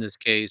businesses in this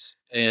case,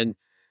 and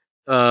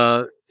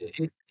the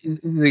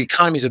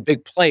economy is a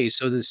big place,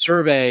 so the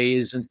survey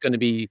isn't going to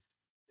be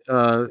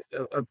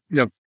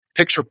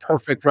picture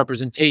perfect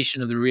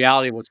representation of the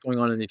reality of what's going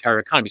on in the entire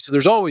economy. So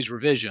there's always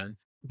revision.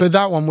 But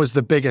that one was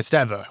the biggest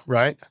ever,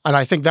 right? And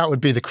I think that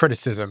would be the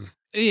criticism.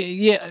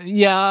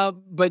 Yeah,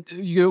 but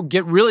you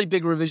get really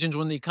big revisions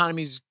when the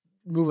economy's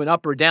moving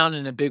up or down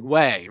in a big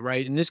way,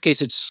 right? In this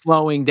case, it's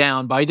slowing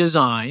down by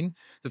design.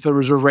 The Federal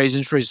Reserve raised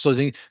interest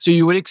rates, so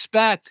you would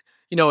expect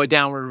a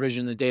downward revision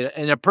in the data,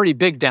 and a pretty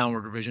big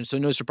downward revision, so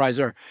no surprise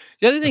there.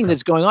 The other thing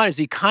that's going on is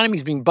the economy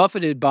is being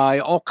buffeted by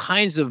all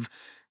kinds of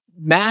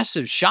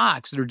massive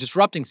shocks that are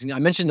disrupting things. I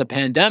mentioned the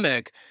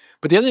pandemic,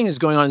 but the other thing that's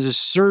going on is a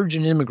surge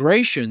in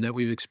immigration that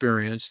we've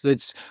experienced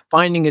that's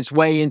finding its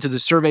way into the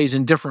surveys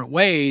in different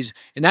ways,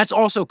 and that's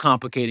also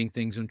complicating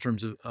things in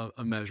terms of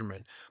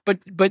measurement. But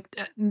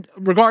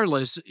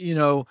regardless,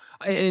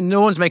 and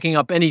no one's making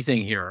up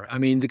anything here. I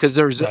mean, because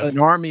there's an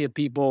army of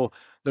people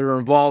that are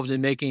involved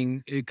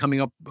in coming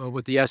up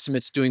with the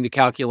estimates, doing the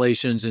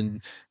calculations,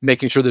 and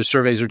making sure the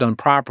surveys are done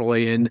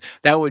properly. And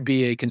that would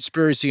be a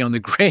conspiracy on the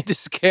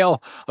grandest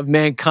scale of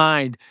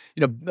mankind,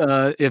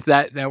 if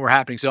that were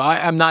happening. So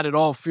I'm not at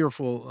all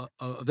fearful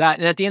of that.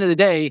 And at the end of the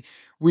day,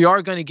 we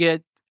are going to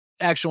get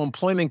actual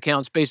employment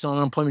counts based on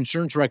unemployment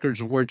insurance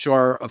records, which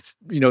are,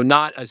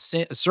 not a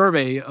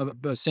survey,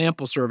 a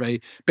sample survey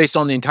based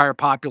on the entire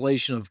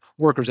population of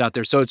workers out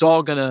there. So it's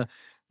all going to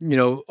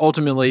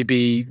ultimately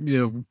be,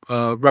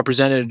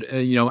 represented,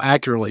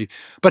 accurately.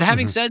 But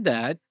having said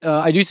that,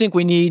 I do think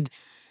we need,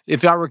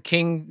 if I were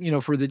king,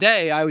 for the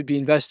day, I would be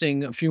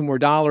investing a few more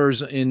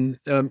dollars in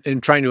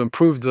trying to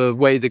improve the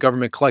way the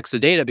government collects the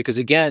data, because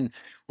again,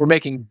 we're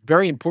making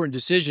very important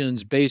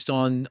decisions based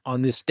on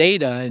this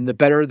data, and the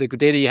better the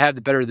data you have,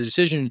 the better the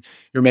decision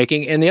you're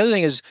making. And the other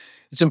thing is,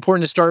 it's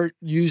important to start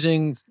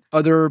using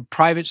other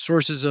private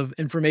sources of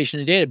information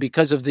and data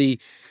because of the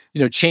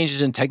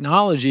changes in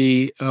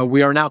technology,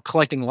 we are now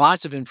collecting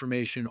lots of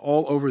information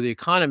all over the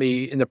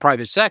economy in the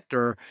private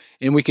sector,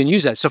 and we can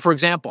use that. So, for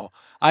example,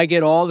 I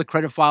get all the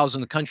credit files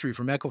in the country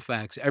from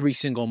Equifax every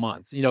single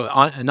month,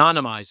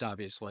 anonymized,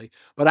 obviously,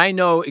 but I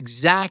know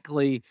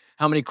exactly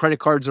how many credit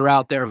cards are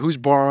out there, who's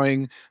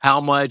borrowing, how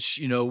much,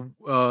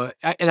 and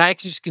I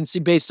actually can see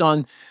based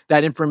on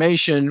that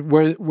information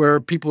where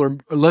people are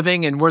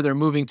living and where they're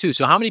moving to.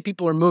 So how many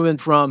people are moving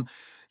from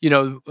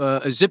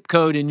a zip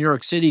code in New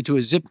York City to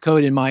a zip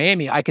code in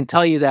Miami, I can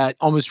tell you that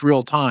almost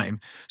real time.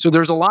 So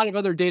there's a lot of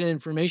other data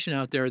information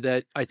out there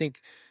that I think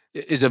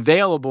is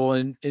available,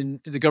 and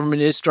the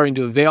government is starting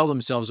to avail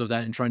themselves of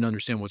that and trying to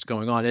understand what's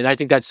going on. And I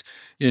think that's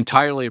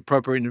entirely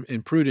appropriate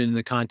and prudent in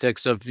the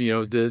context of,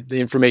 the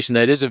information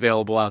that is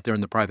available out there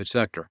in the private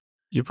sector.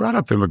 You brought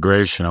up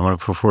immigration. I want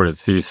to put forward a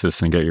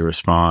thesis and get your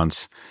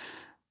response.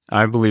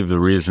 I believe the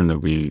reason that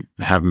we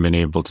haven't been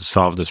able to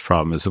solve this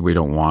problem is that we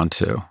don't want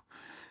to.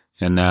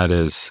 And that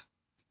is,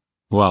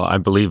 well, I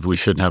believe we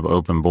shouldn't have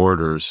open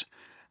borders.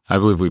 I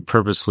believe we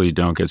purposely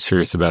don't get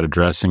serious about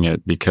addressing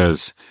it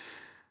because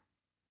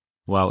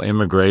while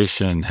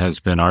immigration has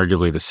been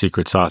arguably the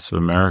secret sauce of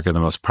America, the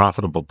most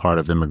profitable part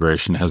of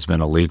immigration has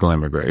been illegal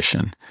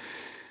immigration,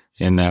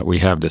 in that we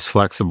have this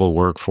flexible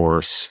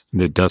workforce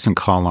that doesn't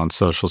call on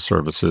social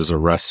services,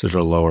 arrested at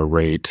a lower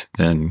rate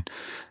than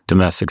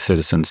domestic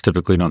citizens,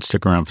 typically don't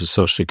stick around for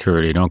Social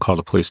Security, don't call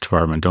the police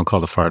department, don't call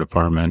the fire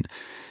department,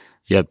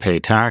 yet pay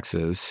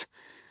taxes.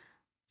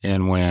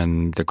 And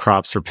when the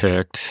crops are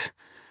picked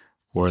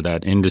or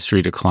that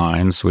industry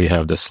declines, we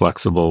have this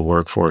flexible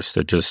workforce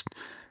that just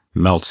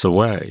melts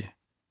away.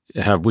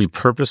 Have we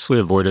purposely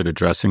avoided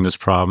addressing this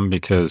problem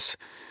because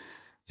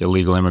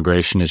illegal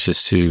immigration is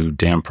just too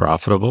damn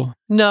profitable?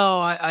 No,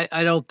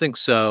 I don't think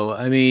so.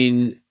 I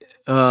mean,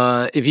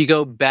 if you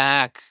go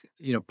back,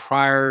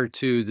 prior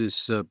to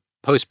this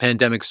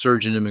post-pandemic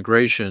surge in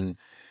immigration,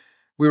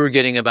 we were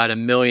getting about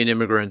 1 million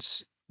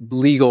immigrants,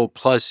 legal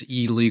plus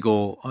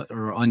illegal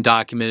or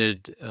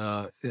undocumented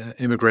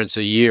immigrants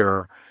a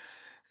year.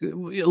 A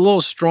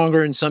little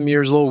stronger in some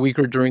years, a little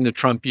weaker during the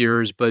Trump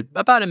years, but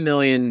about 1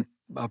 million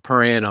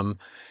per annum.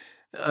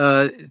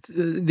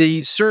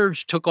 The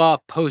surge took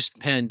off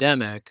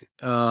post-pandemic,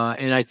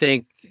 and I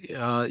think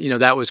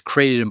that was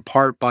created in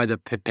part by the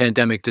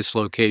pandemic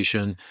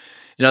dislocation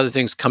and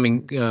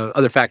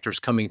other factors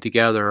coming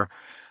together.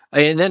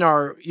 And then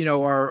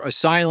our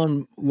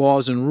asylum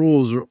laws and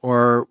rules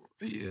are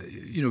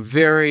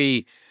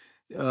very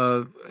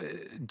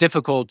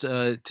difficult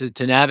to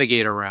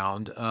navigate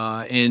around,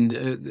 and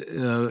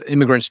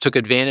immigrants took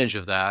advantage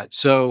of that.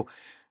 So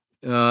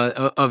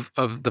of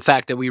the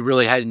fact that we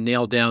really hadn't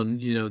nailed down,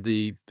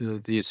 the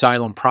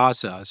asylum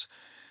process.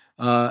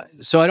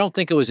 So I don't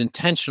think it was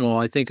intentional.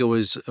 I think it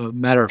was a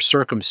matter of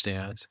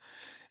circumstance.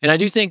 And I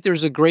do think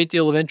there's a great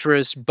deal of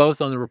interest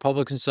both on the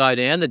Republican side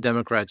and the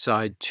Democrat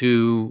side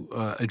to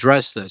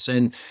address this.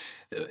 And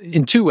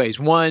in two ways.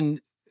 One,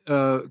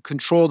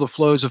 control the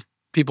flows of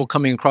people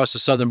coming across the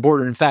southern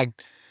border. In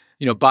fact,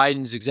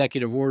 Biden's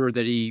executive order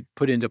that he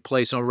put into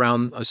place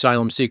around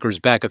asylum seekers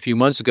back a few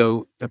months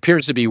ago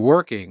appears to be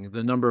working.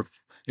 The number of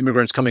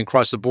immigrants coming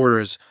across the border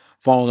has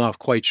fallen off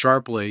quite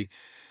sharply.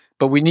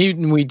 But we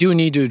do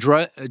need to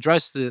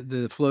address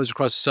the flows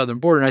across the southern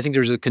border. And I think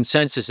there's a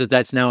consensus that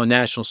that's now a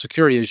national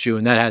security issue,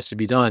 and that has to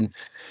be done.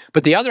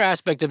 But the other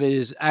aspect of it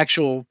is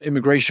actual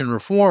immigration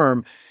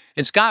reform.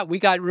 And Scott, we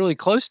got really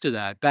close to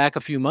that back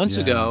a few months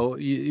ago.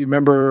 You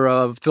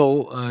remember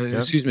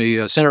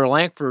Senator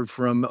Lankford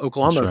from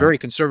Oklahoma, a very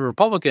conservative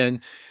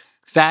Republican,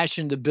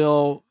 fashioned a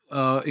bill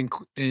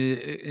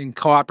in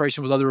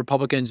cooperation with other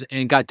Republicans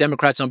and got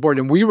Democrats on board.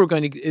 And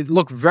it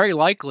looked very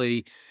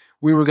likely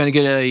we were going to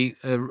get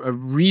a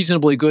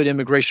reasonably good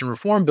immigration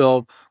reform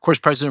bill. Of course,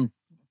 President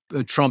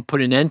Trump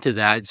put an end to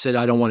that and said,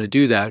 I don't want to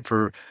do that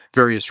for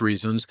various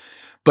reasons.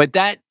 But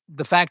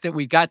the fact that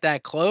we got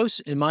that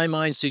close, in my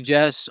mind,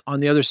 suggests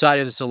on the other side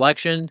of this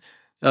election,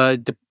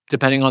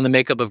 depending on the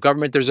makeup of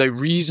government, there's a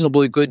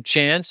reasonably good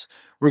chance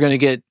we're going to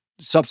get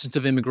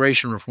substantive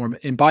immigration reform.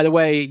 And by the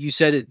way, you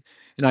said it,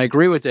 and I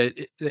agree with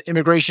it,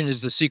 immigration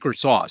is the secret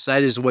sauce.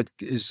 That is what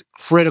is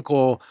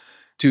critical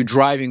to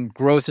driving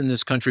growth in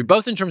this country,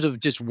 both in terms of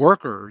just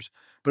workers,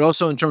 but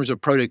also in terms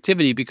of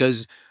productivity,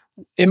 because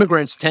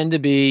immigrants tend to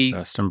be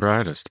best and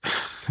brightest.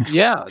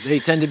 Yeah, they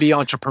tend to be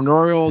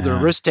entrepreneurial. They're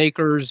risk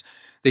takers.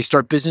 They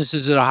start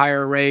businesses at a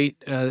higher rate,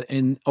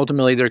 and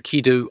ultimately they're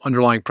key to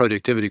underlying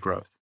productivity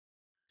growth.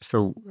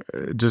 So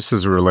just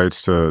as it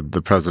relates to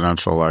the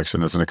presidential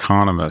election, as an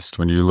economist,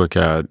 when you look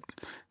at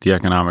the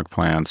economic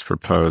plans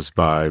proposed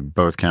by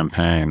both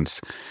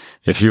campaigns,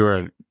 if you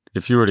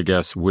were to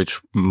guess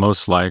which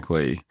most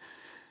likely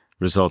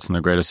results in the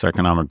greatest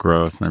economic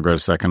growth and the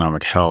greatest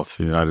economic health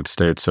for the United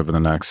States over the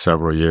next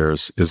several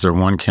years, is there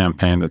one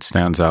campaign that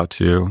stands out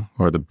to you,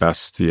 or the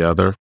best the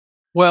other?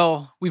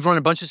 Well, we've run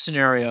a bunch of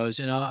scenarios,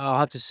 and I'll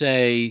have to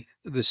say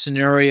the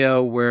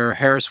scenario where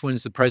Harris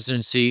wins the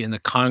presidency and the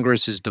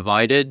Congress is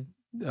divided,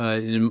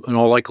 in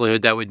all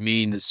likelihood, that would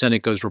mean the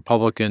Senate goes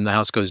Republican, the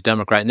House goes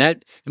Democrat. And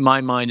that, in my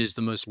mind, is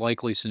the most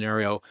likely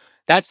scenario.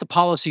 that's the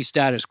policy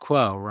status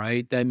quo,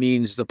 right? That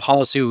means the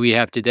policy we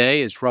have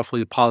today is roughly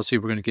the policy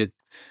we're going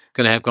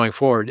to have going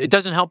forward. It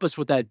doesn't help us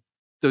with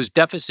those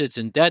deficits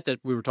and debt that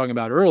we were talking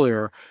about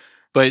earlier,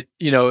 but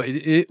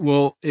it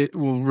will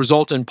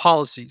result in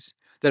policies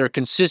that are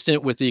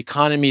consistent with the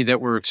economy that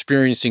we're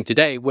experiencing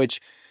today, which,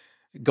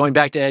 going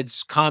back to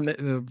Ed's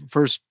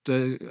first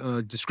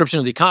description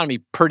of the economy,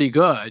 pretty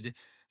good.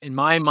 In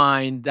my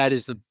mind, that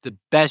is the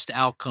best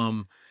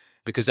outcome,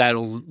 because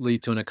that'll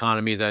lead to an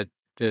economy that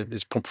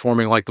is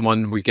performing like the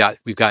one we've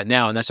got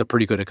now, and that's a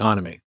pretty good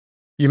economy.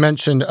 You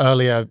mentioned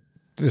earlier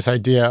this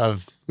idea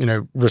of,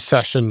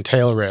 recession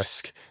tail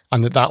risk,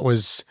 and that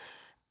was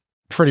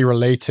pretty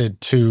related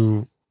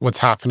to what's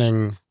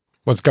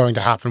going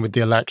to happen with the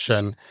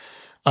election.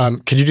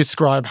 Could you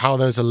describe how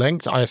those are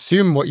linked? I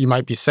assume what you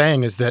might be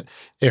saying is that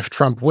if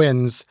Trump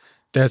wins,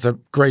 there's a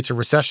greater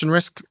recession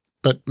risk,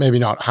 but maybe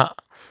not.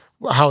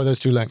 How are those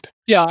two linked?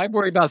 Yeah, I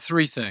worry about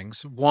three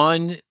things.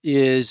 One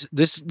is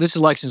this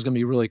election is going to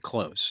be really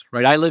close,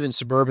 right? I live in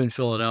suburban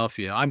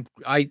Philadelphia. I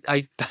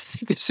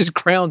think this is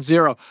ground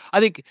zero. I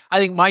think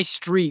my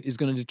street is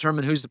going to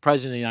determine who's the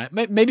president of the United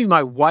States. Maybe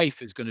my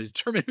wife is going to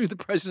determine who the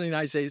president of the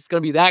United States is. It's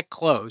going to be that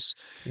close.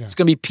 Yeah. It's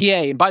going to be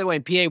PA. And by the way,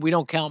 in PA, we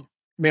don't count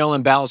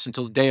mail-in ballots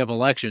until the day of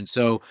election.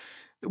 So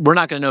we're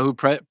not going to know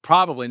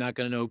probably not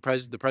going to know who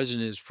the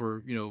president is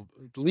for,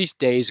 at least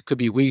days. It could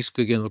be weeks,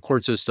 could get in the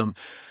court system.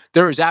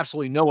 There is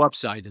absolutely no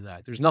upside to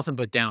that. There's nothing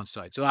but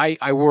downside. So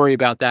I worry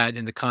about that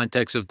in the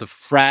context of the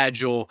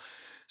fragile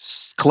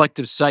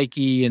collective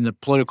psyche and the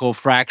political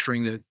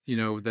fracturing that,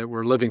 that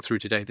we're living through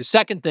today. The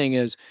second thing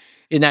is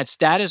in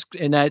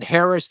that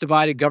Harris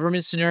divided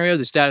government scenario,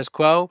 the status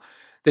quo,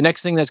 the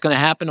next thing that's going to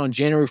happen on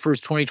January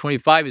 1st,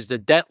 2025 is the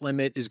debt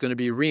limit is going to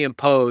be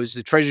reimposed.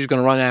 The Treasury is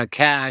going to run out of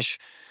cash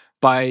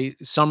by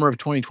summer of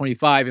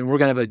 2025, and we're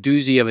going to have a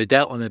doozy of a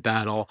debt limit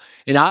battle.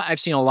 And I've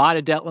seen a lot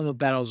of debt limit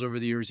battles over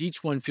the years.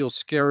 Each one feels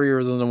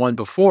scarier than the one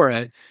before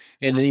it.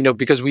 And,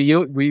 because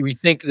we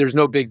think there's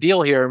no big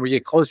deal here, and we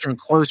get closer and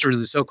closer to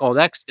the so-called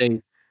X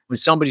date when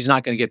somebody's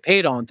not going to get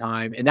paid on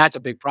time, and that's a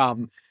big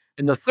problem.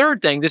 And the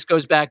third thing, this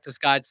goes back to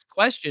Scott's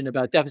question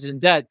about deficit and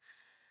debt.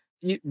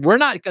 We're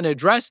not going to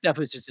address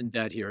deficits and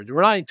debt here.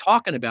 We're not even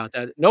talking about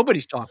that.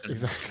 Nobody's talking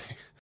about it.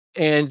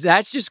 And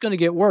that's just going to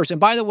get worse. And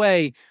by the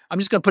way, I'm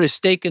just going to put a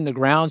stake in the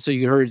ground. So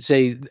you heard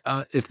say,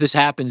 if this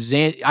happens,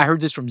 I heard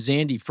this from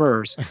Zandi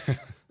first.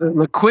 The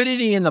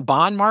liquidity in the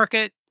bond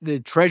market, the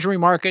treasury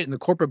market, and the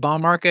corporate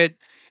bond market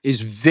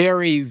is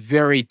very,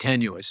 very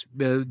tenuous.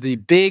 This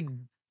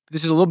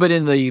is a little bit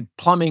in the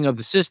plumbing of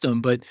the system,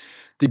 but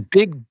the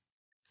big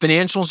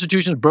financial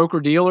institutions,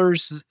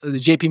 broker-dealers, the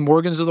JP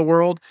Morgans of the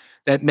world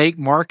that make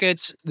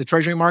markets, the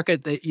treasury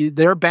market,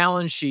 their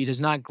balance sheet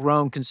has not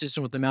grown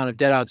consistent with the amount of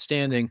debt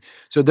outstanding.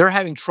 So they're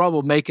having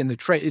trouble making the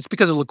trade. It's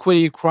because of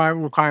liquidity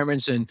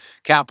requirements and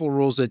capital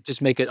rules that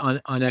just make it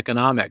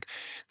uneconomic.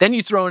 Then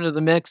you throw into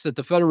the mix that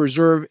the Federal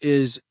Reserve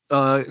is,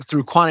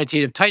 through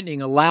quantitative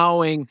tightening,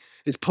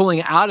 is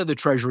pulling out of the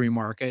treasury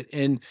market,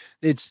 and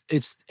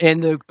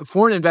the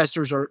foreign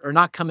investors are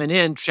not coming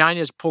in.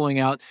 China's pulling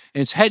out,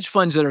 and it's hedge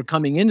funds that are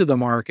coming into the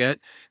market.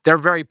 They're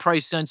very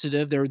price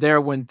sensitive. They're there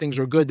when things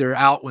are good. They're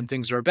out when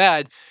things are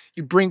bad.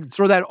 You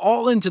throw that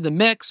all into the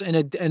mix in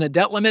a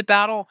debt limit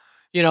battle.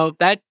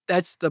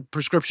 That's the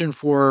prescription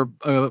for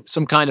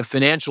some kind of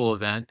financial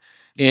event.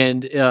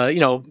 And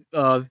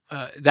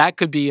that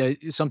could be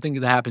something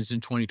that happens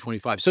in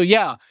 2025. So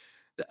yeah.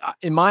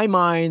 In my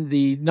mind,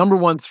 the number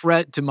one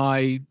threat to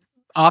my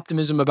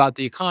optimism about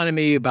the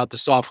economy, about the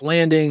soft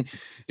landing,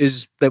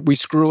 is that we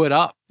screw it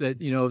up.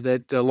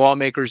 That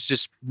lawmakers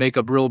just make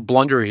a real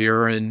blunder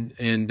here, and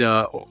in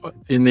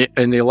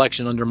the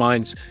election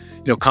undermines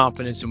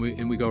confidence, and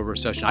we go over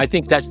recession. I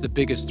think that's the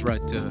biggest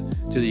threat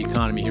to the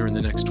economy here in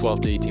the next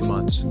 12 to 18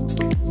 months.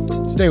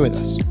 Stay with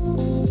us.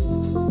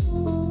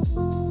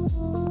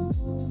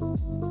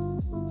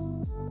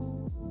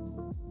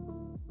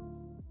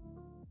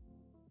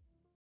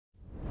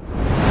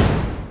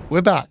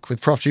 We're back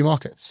with Prof G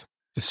Markets.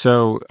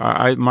 So,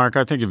 Mark,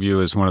 I think of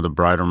you as one of the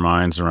brighter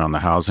minds around the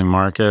housing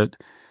market.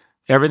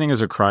 Everything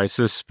is a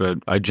crisis, but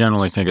I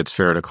generally think it's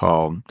fair to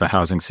call the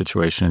housing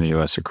situation in the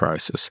U.S. a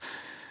crisis,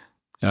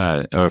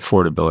 an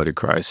affordability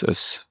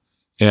crisis.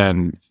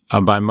 And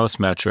by most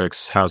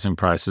metrics, housing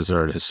prices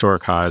are at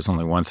historic highs.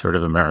 Only 1/3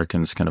 of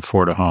Americans can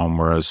afford a home,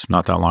 whereas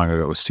not that long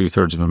ago it was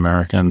 2/3 of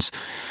Americans.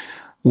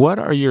 What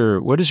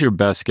is your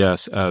best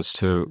guess as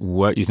to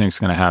what you think is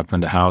going to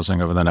happen to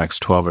housing over the next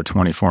 12 or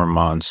 24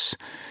 months,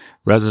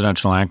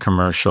 residential and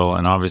commercial?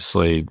 And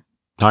obviously,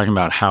 talking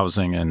about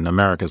housing in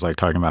America is like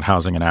talking about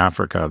housing in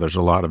Africa. There's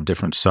a lot of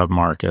different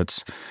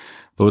submarkets.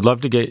 But we'd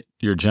love to get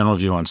your general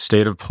view on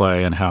state of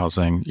play in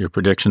housing, your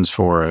predictions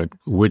for it,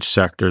 which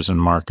sectors and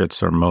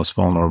markets are most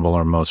vulnerable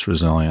or most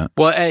resilient.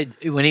 Well, Ed,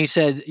 when he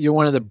said you're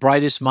one of the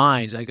brightest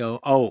minds, I go,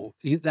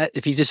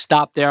 if he just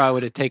stopped there, I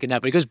would have taken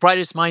that. But he goes,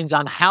 brightest minds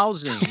on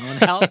housing,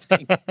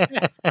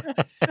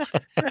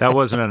 That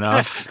wasn't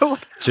enough.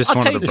 Just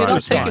one of the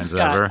brightest minds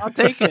ever. I'll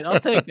take it.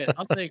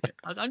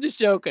 I'm just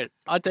joking.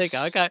 I'll take it.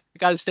 I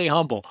got to stay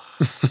humble.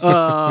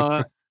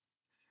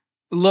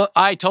 Look,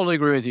 I totally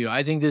agree with you.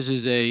 I think this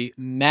is a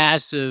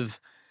massive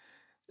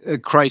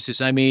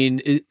crisis. I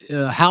mean,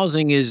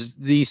 housing is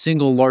the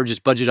single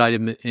largest budget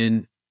item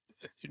in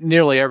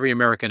nearly every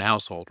American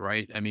household,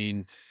 right? I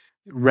mean,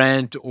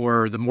 rent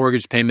or the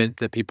mortgage payment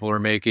that people are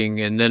making,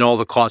 and then all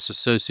the costs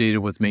associated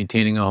with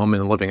maintaining a home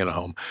and living in a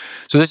home.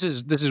 So this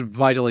is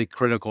vitally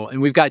critical,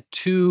 and we've got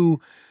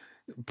two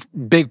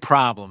big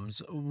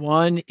problems.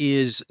 One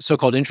is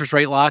so-called interest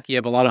rate lock. You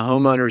have a lot of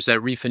homeowners that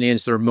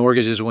refinance their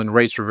mortgages when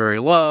rates were very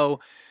low.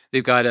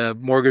 They've got a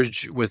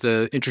mortgage with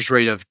an interest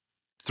rate of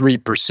 3%,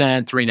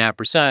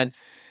 3.5%.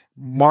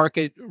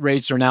 Market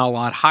rates are now a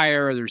lot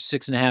higher. They're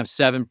 6.5,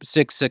 7,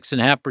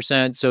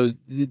 6.5%. So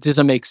it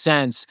doesn't make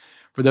sense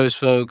for those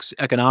folks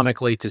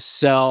economically to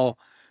sell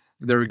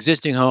their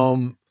existing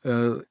home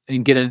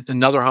and get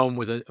another home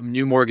with a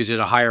new mortgage at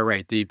a higher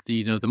rate.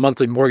 The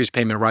monthly mortgage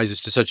payment rises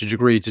to such a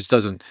degree it just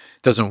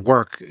doesn't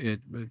work.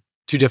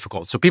 Too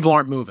difficult. So people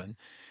aren't moving.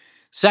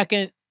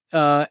 Second,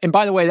 and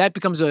by the way, that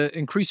becomes an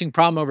increasing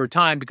problem over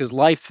time because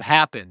life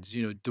happens,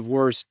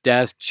 divorce,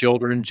 death,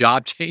 children,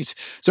 job change.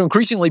 So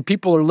increasingly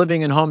people are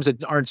living in homes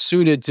that aren't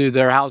suited to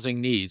their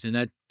housing needs.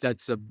 And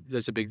that's a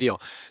big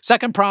deal.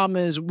 Second problem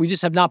is we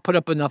just have not put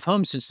up enough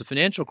homes since the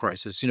financial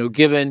crisis,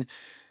 given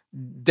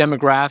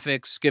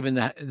demographics, given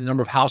the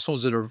number of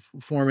households that are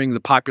forming, the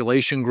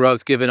population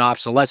growth, given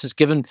obsolescence,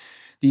 given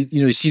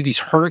you see these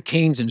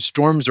hurricanes and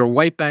storms are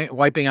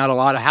wiping out a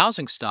lot of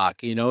housing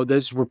stock.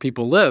 This is where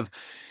people live.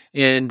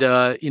 And,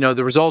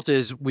 the result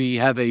is we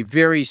have a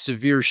very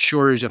severe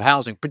shortage of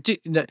housing,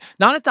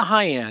 not at the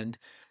high end,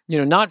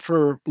 not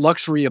for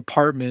luxury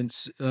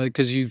apartments,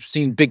 because you've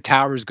seen big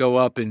towers go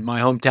up in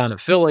my hometown of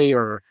Philly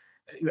or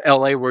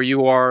LA where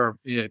you are.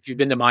 If you've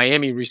been to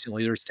Miami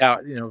recently, there's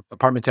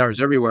apartment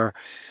towers everywhere.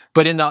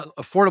 But in the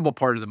affordable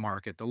part of the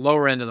market, the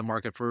lower end of the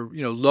market for,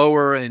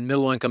 lower and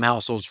middle income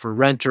households, for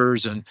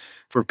renters and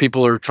for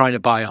people who are trying to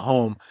buy a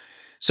home.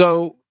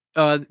 So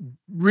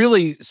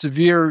really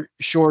severe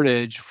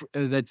shortage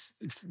that's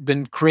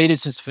been created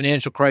since the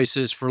financial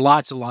crisis for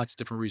lots and lots of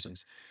different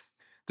reasons.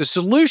 The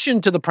solution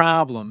to the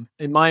problem,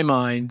 in my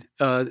mind,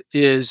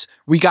 is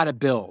we got to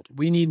build.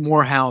 We need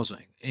more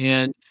housing.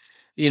 And,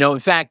 in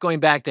fact, going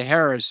back to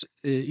Harris,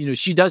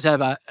 she does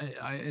have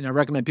and I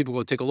recommend people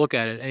go take a look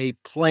at it, a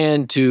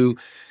plan to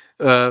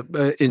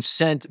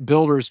incent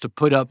builders to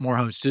put up more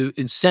homes, to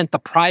incent the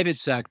private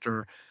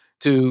sector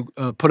to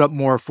put up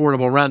more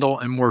affordable rental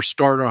and more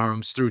starter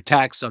homes through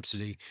tax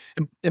subsidy.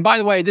 And by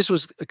the way, this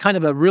was kind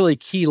of a really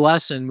key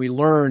lesson we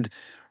learned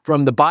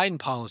from the Biden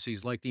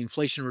policies like the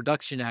Inflation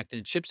Reduction Act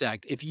and CHIPS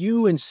Act. If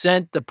you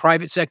incent the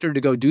private sector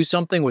to go do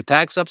something with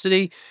tax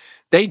subsidy,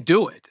 they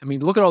do it. I mean,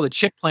 look at all the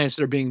chip plants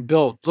that are being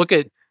built. Look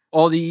at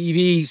all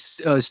the EV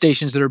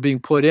stations that are being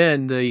put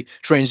in, the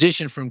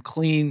transition from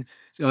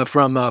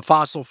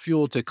fossil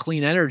fuel to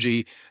clean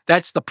energy.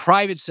 That's the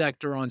private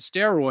sector on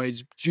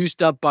steroids,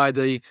 juiced up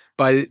by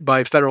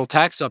federal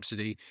tax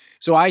subsidy.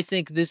 So I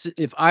think this,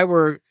 if I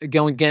were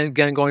going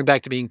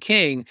back to being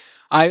king,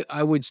 I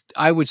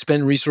would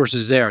spend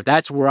resources there.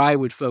 That's where I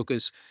would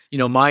focus,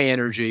 my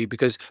energy.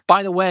 Because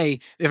by the way,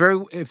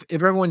 if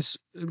everyone's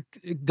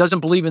doesn't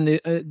believe in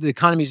the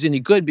economy is any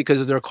good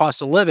because of their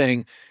cost of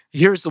living,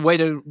 here's the way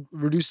to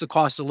reduce the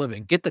cost of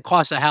living. Get the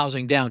cost of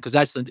housing down, because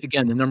that's,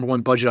 the number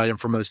one budget item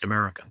for most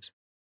Americans.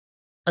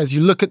 As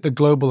you look at the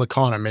global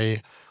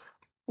economy,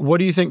 what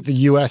do you think the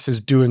US is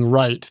doing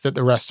right that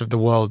the rest of the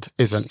world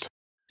isn't?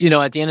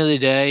 At the end of the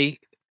day,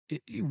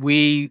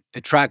 we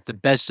attract the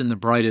best and the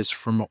brightest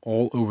from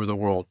all over the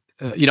world.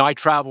 I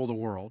travel the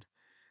world,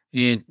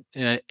 and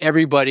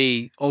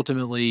everybody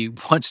ultimately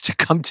wants to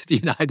come to the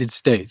United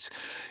States.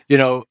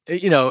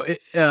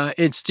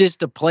 It's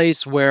just a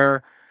place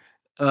where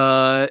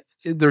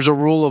there's a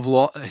rule of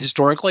law.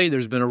 Historically,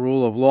 there's been a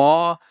rule of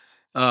law,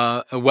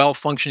 a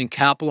well-functioning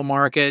capital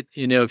market.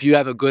 If you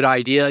have a good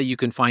idea, you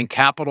can find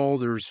capital.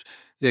 There's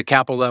the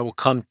capital that will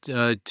come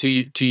to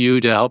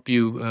you to help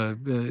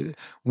you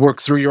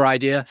work through your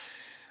idea.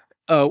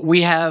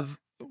 We have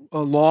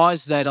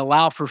laws that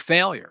allow for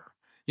failure.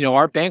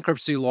 Our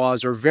bankruptcy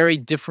laws are very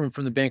different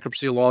from the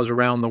bankruptcy laws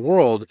around the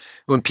world.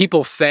 When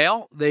people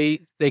fail, they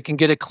can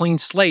get a clean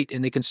slate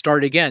and they can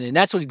start again. And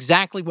that's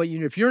exactly what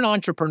if you're an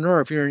entrepreneur,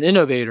 if you're an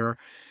innovator,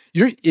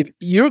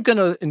 you're going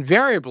to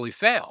invariably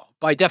fail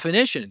by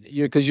definition,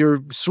 because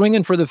you're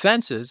swinging for the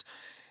fences.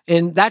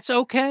 And that's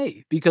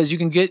okay, because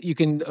you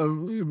can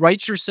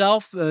write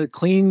yourself,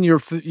 clean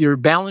your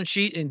balance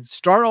sheet, and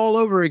start all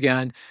over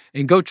again,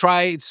 and go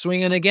try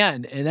swinging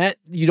again. And that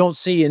you don't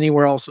see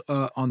anywhere else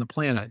on the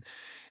planet.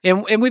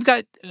 And we've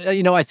got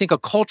I think a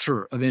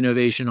culture of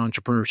innovation,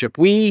 entrepreneurship.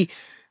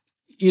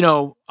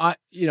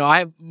 I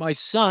have my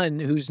son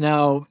who's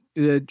now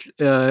an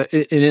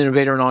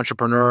innovator and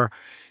entrepreneur.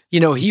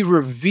 He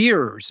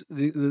reveres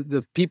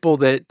the people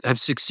that have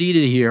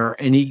succeeded here,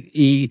 and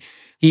he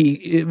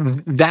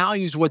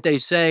values what they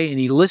say, and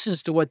he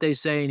listens to what they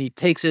say, and he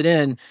takes it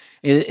in,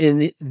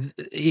 and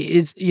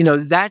it's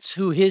that's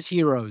who his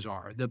heroes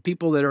are, the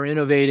people that are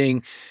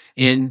innovating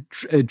and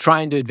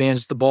trying to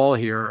advance the ball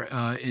here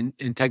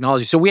in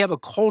technology. So we have a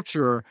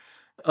culture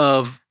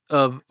of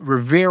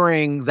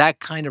revering that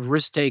kind of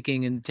risk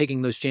taking and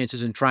taking those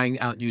chances and trying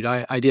out new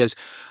ideas.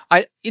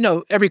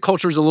 Every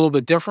culture is a little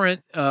bit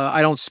different.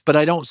 I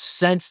don't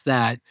sense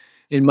that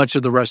in much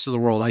of the rest of the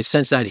world. I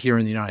sense that here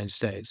in the United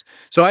States.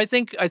 So I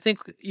think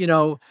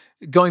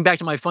going back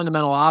to my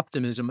fundamental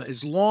optimism,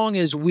 as long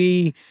as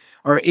we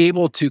are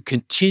able to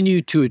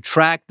continue to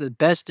attract the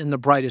best and the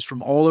brightest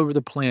from all over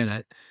the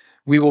planet,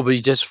 we will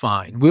be just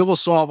fine. We will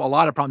solve a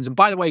lot of problems. And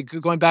by the way,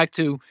 going back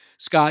to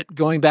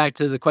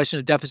the question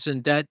of deficit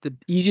and debt, the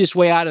easiest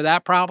way out of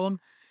that problem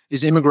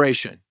is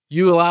immigration.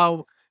 You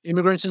allow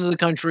immigrants into the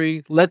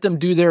country, let them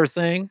do their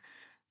thing.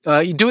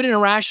 You do it in a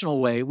rational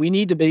way. We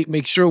need to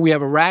make sure we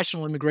have a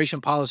rational immigration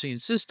policy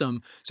and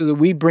system so that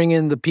we bring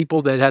in the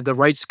people that have the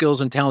right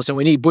skills and talents that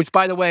we need, which,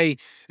 by the way,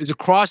 is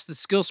across the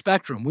skill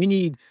spectrum. We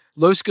need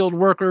low-skilled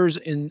workers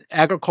in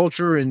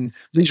agriculture and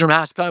leisure and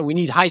hospitality. We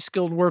need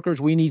high-skilled workers.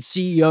 We need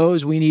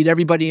CEOs. We need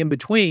everybody in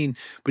between.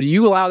 But if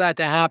you allow that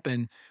to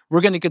happen,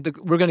 we're going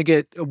to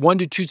get 1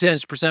 to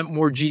 2%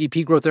 more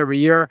GDP growth every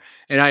year,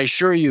 and I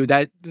assure you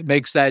that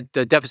makes that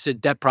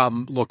deficit debt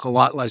problem look a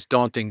lot less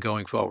daunting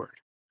going forward.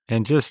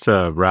 And just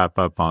to wrap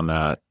up on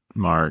that,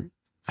 Mark,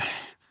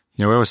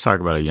 we always talk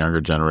about a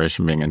younger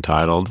generation being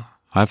entitled.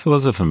 I feel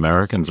as if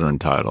Americans are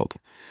entitled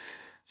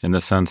in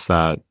the sense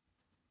that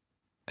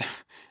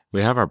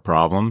we have our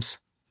problems.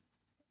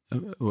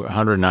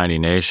 190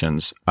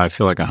 nations, I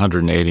feel like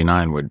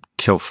 189 would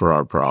kill for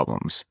our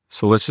problems.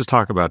 So let's just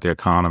talk about the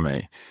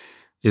economy.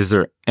 Is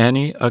there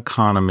any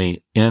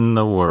economy in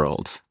the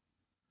world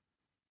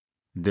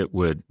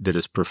that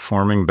is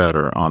performing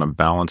better on a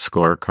balanced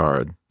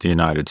scorecard, the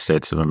United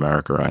States of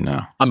America right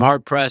now? I'm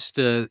hard pressed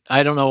to,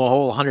 I don't know a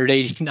whole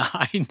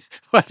 189,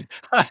 but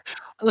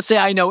let's say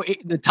I know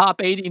the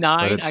top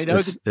 89.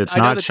 But it's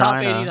not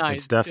China.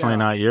 It's definitely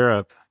not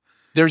Europe.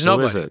 There's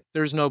nobody. Who is it?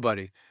 There's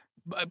nobody.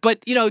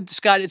 But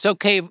Scott, it's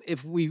okay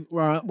if we're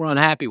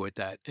unhappy with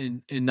that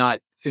and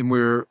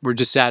we're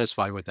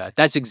dissatisfied with that.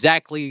 That's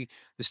exactly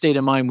the state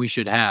of mind we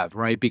should have,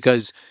 right?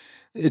 Because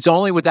it's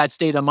only with that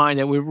state of mind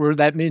that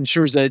that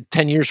ensures that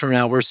 10 years from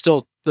now we're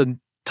still the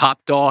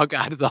top dog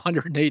out of the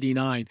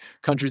 189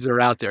 countries that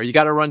are out there. You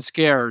got to run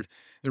scared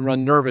and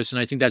run nervous,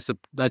 and I think that's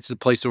the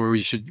place where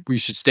we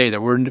should stay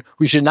there.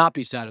 We should not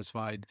be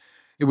satisfied.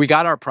 We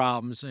got our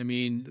problems. I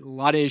mean, a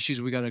lot of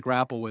issues we got to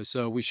grapple with,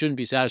 so we shouldn't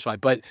be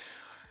satisfied. But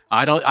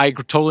I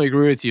totally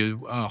agree with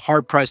you.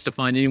 Hard pressed to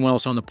find anyone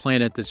else on the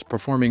planet that's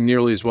performing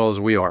nearly as well as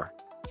we are.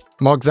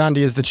 Mark Zandi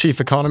is the chief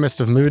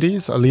economist of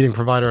Moody's, a leading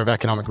provider of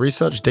economic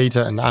research,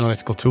 data, and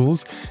analytical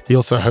tools. He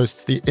also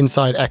hosts the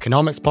Inside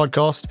Economics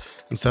podcast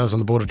and serves on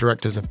the board of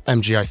directors of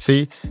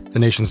MGIC, the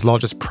nation's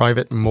largest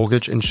private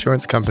mortgage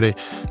insurance company.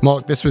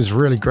 Mark, this was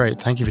really great.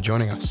 Thank you for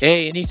joining us.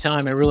 Hey,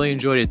 anytime. I really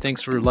enjoyed it.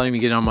 Thanks for letting me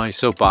get on my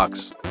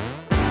soapbox.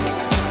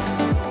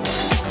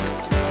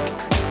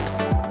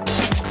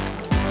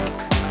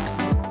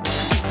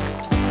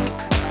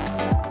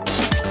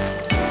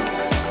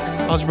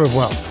 Algebra of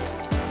wealth.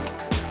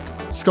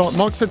 Scott,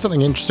 Mark said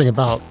something interesting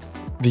about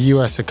the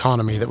US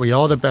economy, that we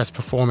are the best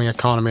performing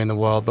economy in the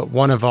world, but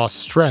one of our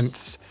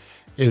strengths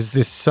is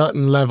this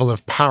certain level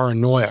of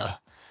paranoia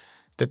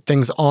that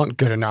things aren't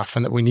good enough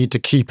and that we need to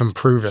keep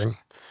improving.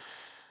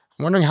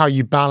 I'm wondering how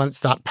you balance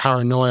that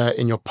paranoia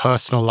in your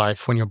personal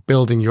life when you're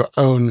building your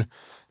own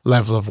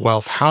level of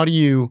wealth. How do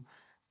you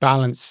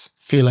balance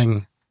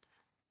feeling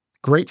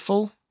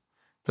grateful,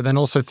 but then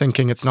also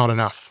thinking it's not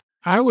enough?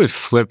 I would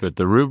flip it.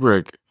 The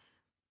rubric,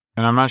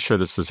 and I'm not sure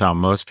this is how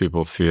most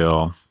people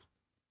feel.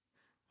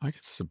 I guess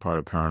it's a part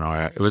of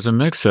paranoia. It was a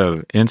mix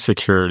of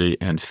insecurity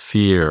and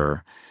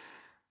fear,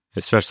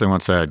 especially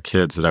once I had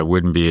kids, that I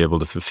wouldn't be able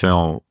to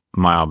fulfill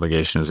my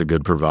obligation as a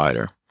good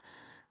provider.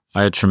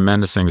 I had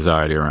tremendous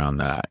anxiety around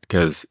that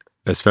because,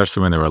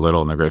 especially when they were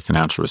little in the great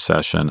financial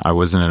recession, I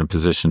wasn't in a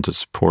position to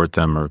support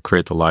them or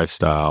create the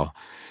lifestyle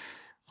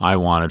I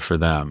wanted for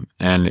them.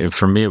 And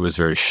for me, it was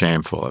very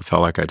shameful. I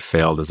felt like I'd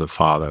failed as a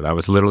father. That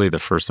was literally the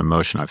first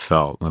emotion I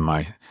felt when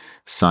my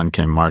son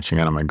came marching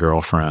out of my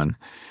girlfriend,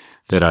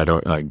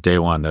 that day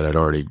one, that I'd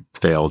already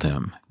failed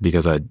him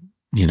because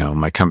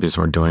my companies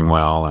weren't doing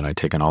well and I'd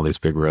taken all these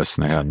big risks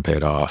and they hadn't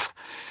paid off.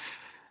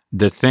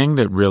 The thing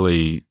that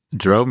really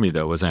drove me,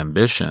 though, was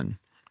ambition.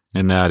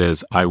 And that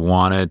is, I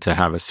wanted to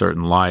have a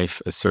certain life,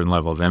 a certain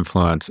level of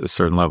influence, a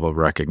certain level of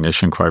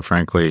recognition, quite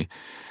frankly,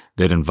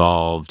 that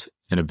involved,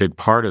 and a big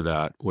part of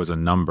that was a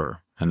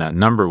number. And that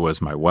number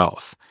was my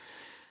wealth.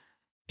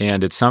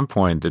 And at some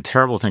point, the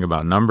terrible thing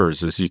about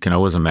numbers is you can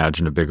always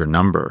imagine a bigger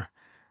number.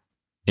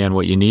 And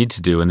what you need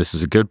to do, and this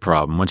is a good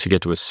problem, once you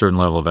get to a certain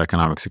level of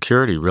economic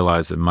security,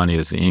 realize that money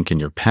is the ink in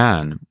your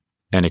pen,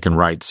 and it can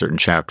write certain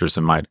chapters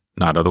that might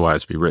not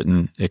otherwise be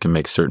written. It can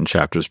make certain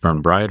chapters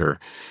burn brighter,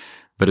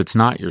 but it's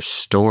not your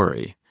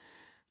story.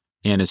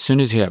 And as soon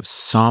as you have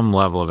some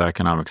level of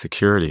economic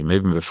security,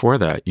 maybe before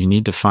that, you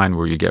need to find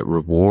where you get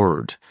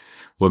reward.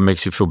 What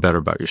makes you feel better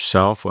about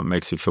yourself? What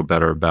makes you feel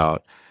better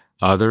about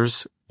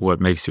others? What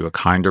makes you a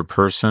kinder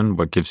person?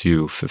 What gives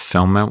you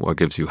fulfillment? What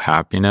gives you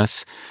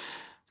happiness?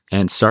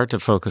 And start to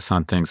focus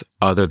on things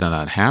other than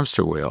that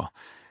hamster wheel.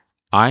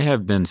 I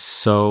have been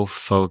so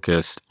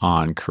focused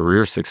on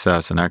career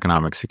success and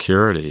economic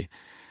security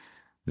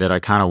that I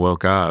kind of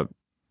woke up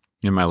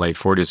in my late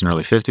 40s and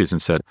early 50s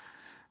and said,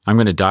 I'm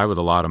going to die with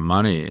a lot of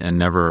money and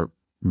never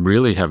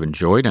really have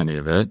enjoyed any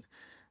of it.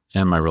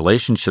 And my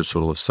relationships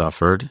will have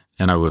suffered,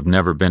 and I would have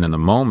never been in the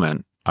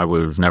moment. I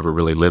would have never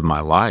really lived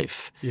my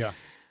life. Yeah.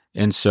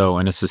 And so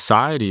in a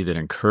society that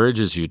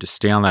encourages you to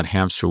stay on that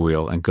hamster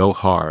wheel and go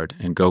hard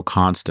and go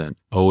constant,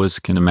 always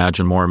can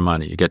imagine more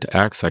money. You get to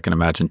X, I can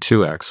imagine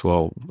 2X.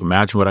 Well,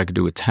 imagine what I could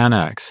do with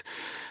 10X.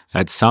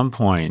 At some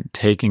point,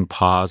 taking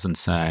pause and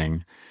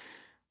saying,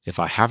 if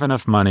I have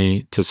enough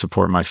money to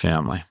support my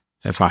family,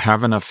 if I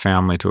have enough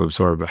family to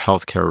absorb a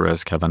healthcare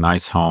risk, have a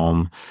nice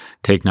home,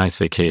 take nice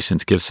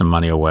vacations, give some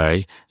money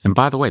away, and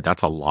by the way,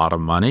 that's a lot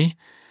of money,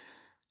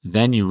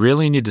 then you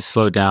really need to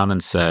slow down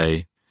and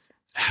say,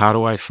 how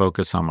do I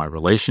focus on my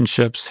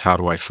relationships? How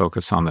do I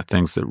focus on the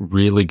things that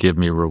really give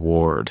me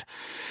reward?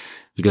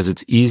 Because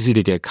it's easy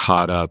to get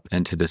caught up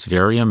into this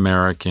very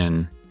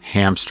American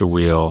hamster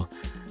wheel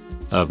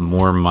of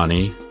more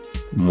money,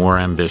 more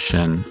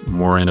ambition,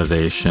 more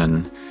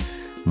innovation,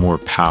 more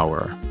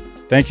power.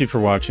 Thank you for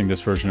watching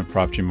this version of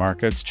Prop G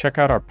Markets. Check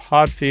out our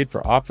pod feed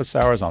for office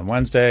hours on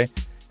Wednesday,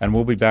 and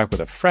we'll be back with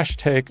a fresh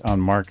take on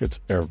markets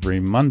every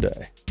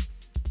Monday.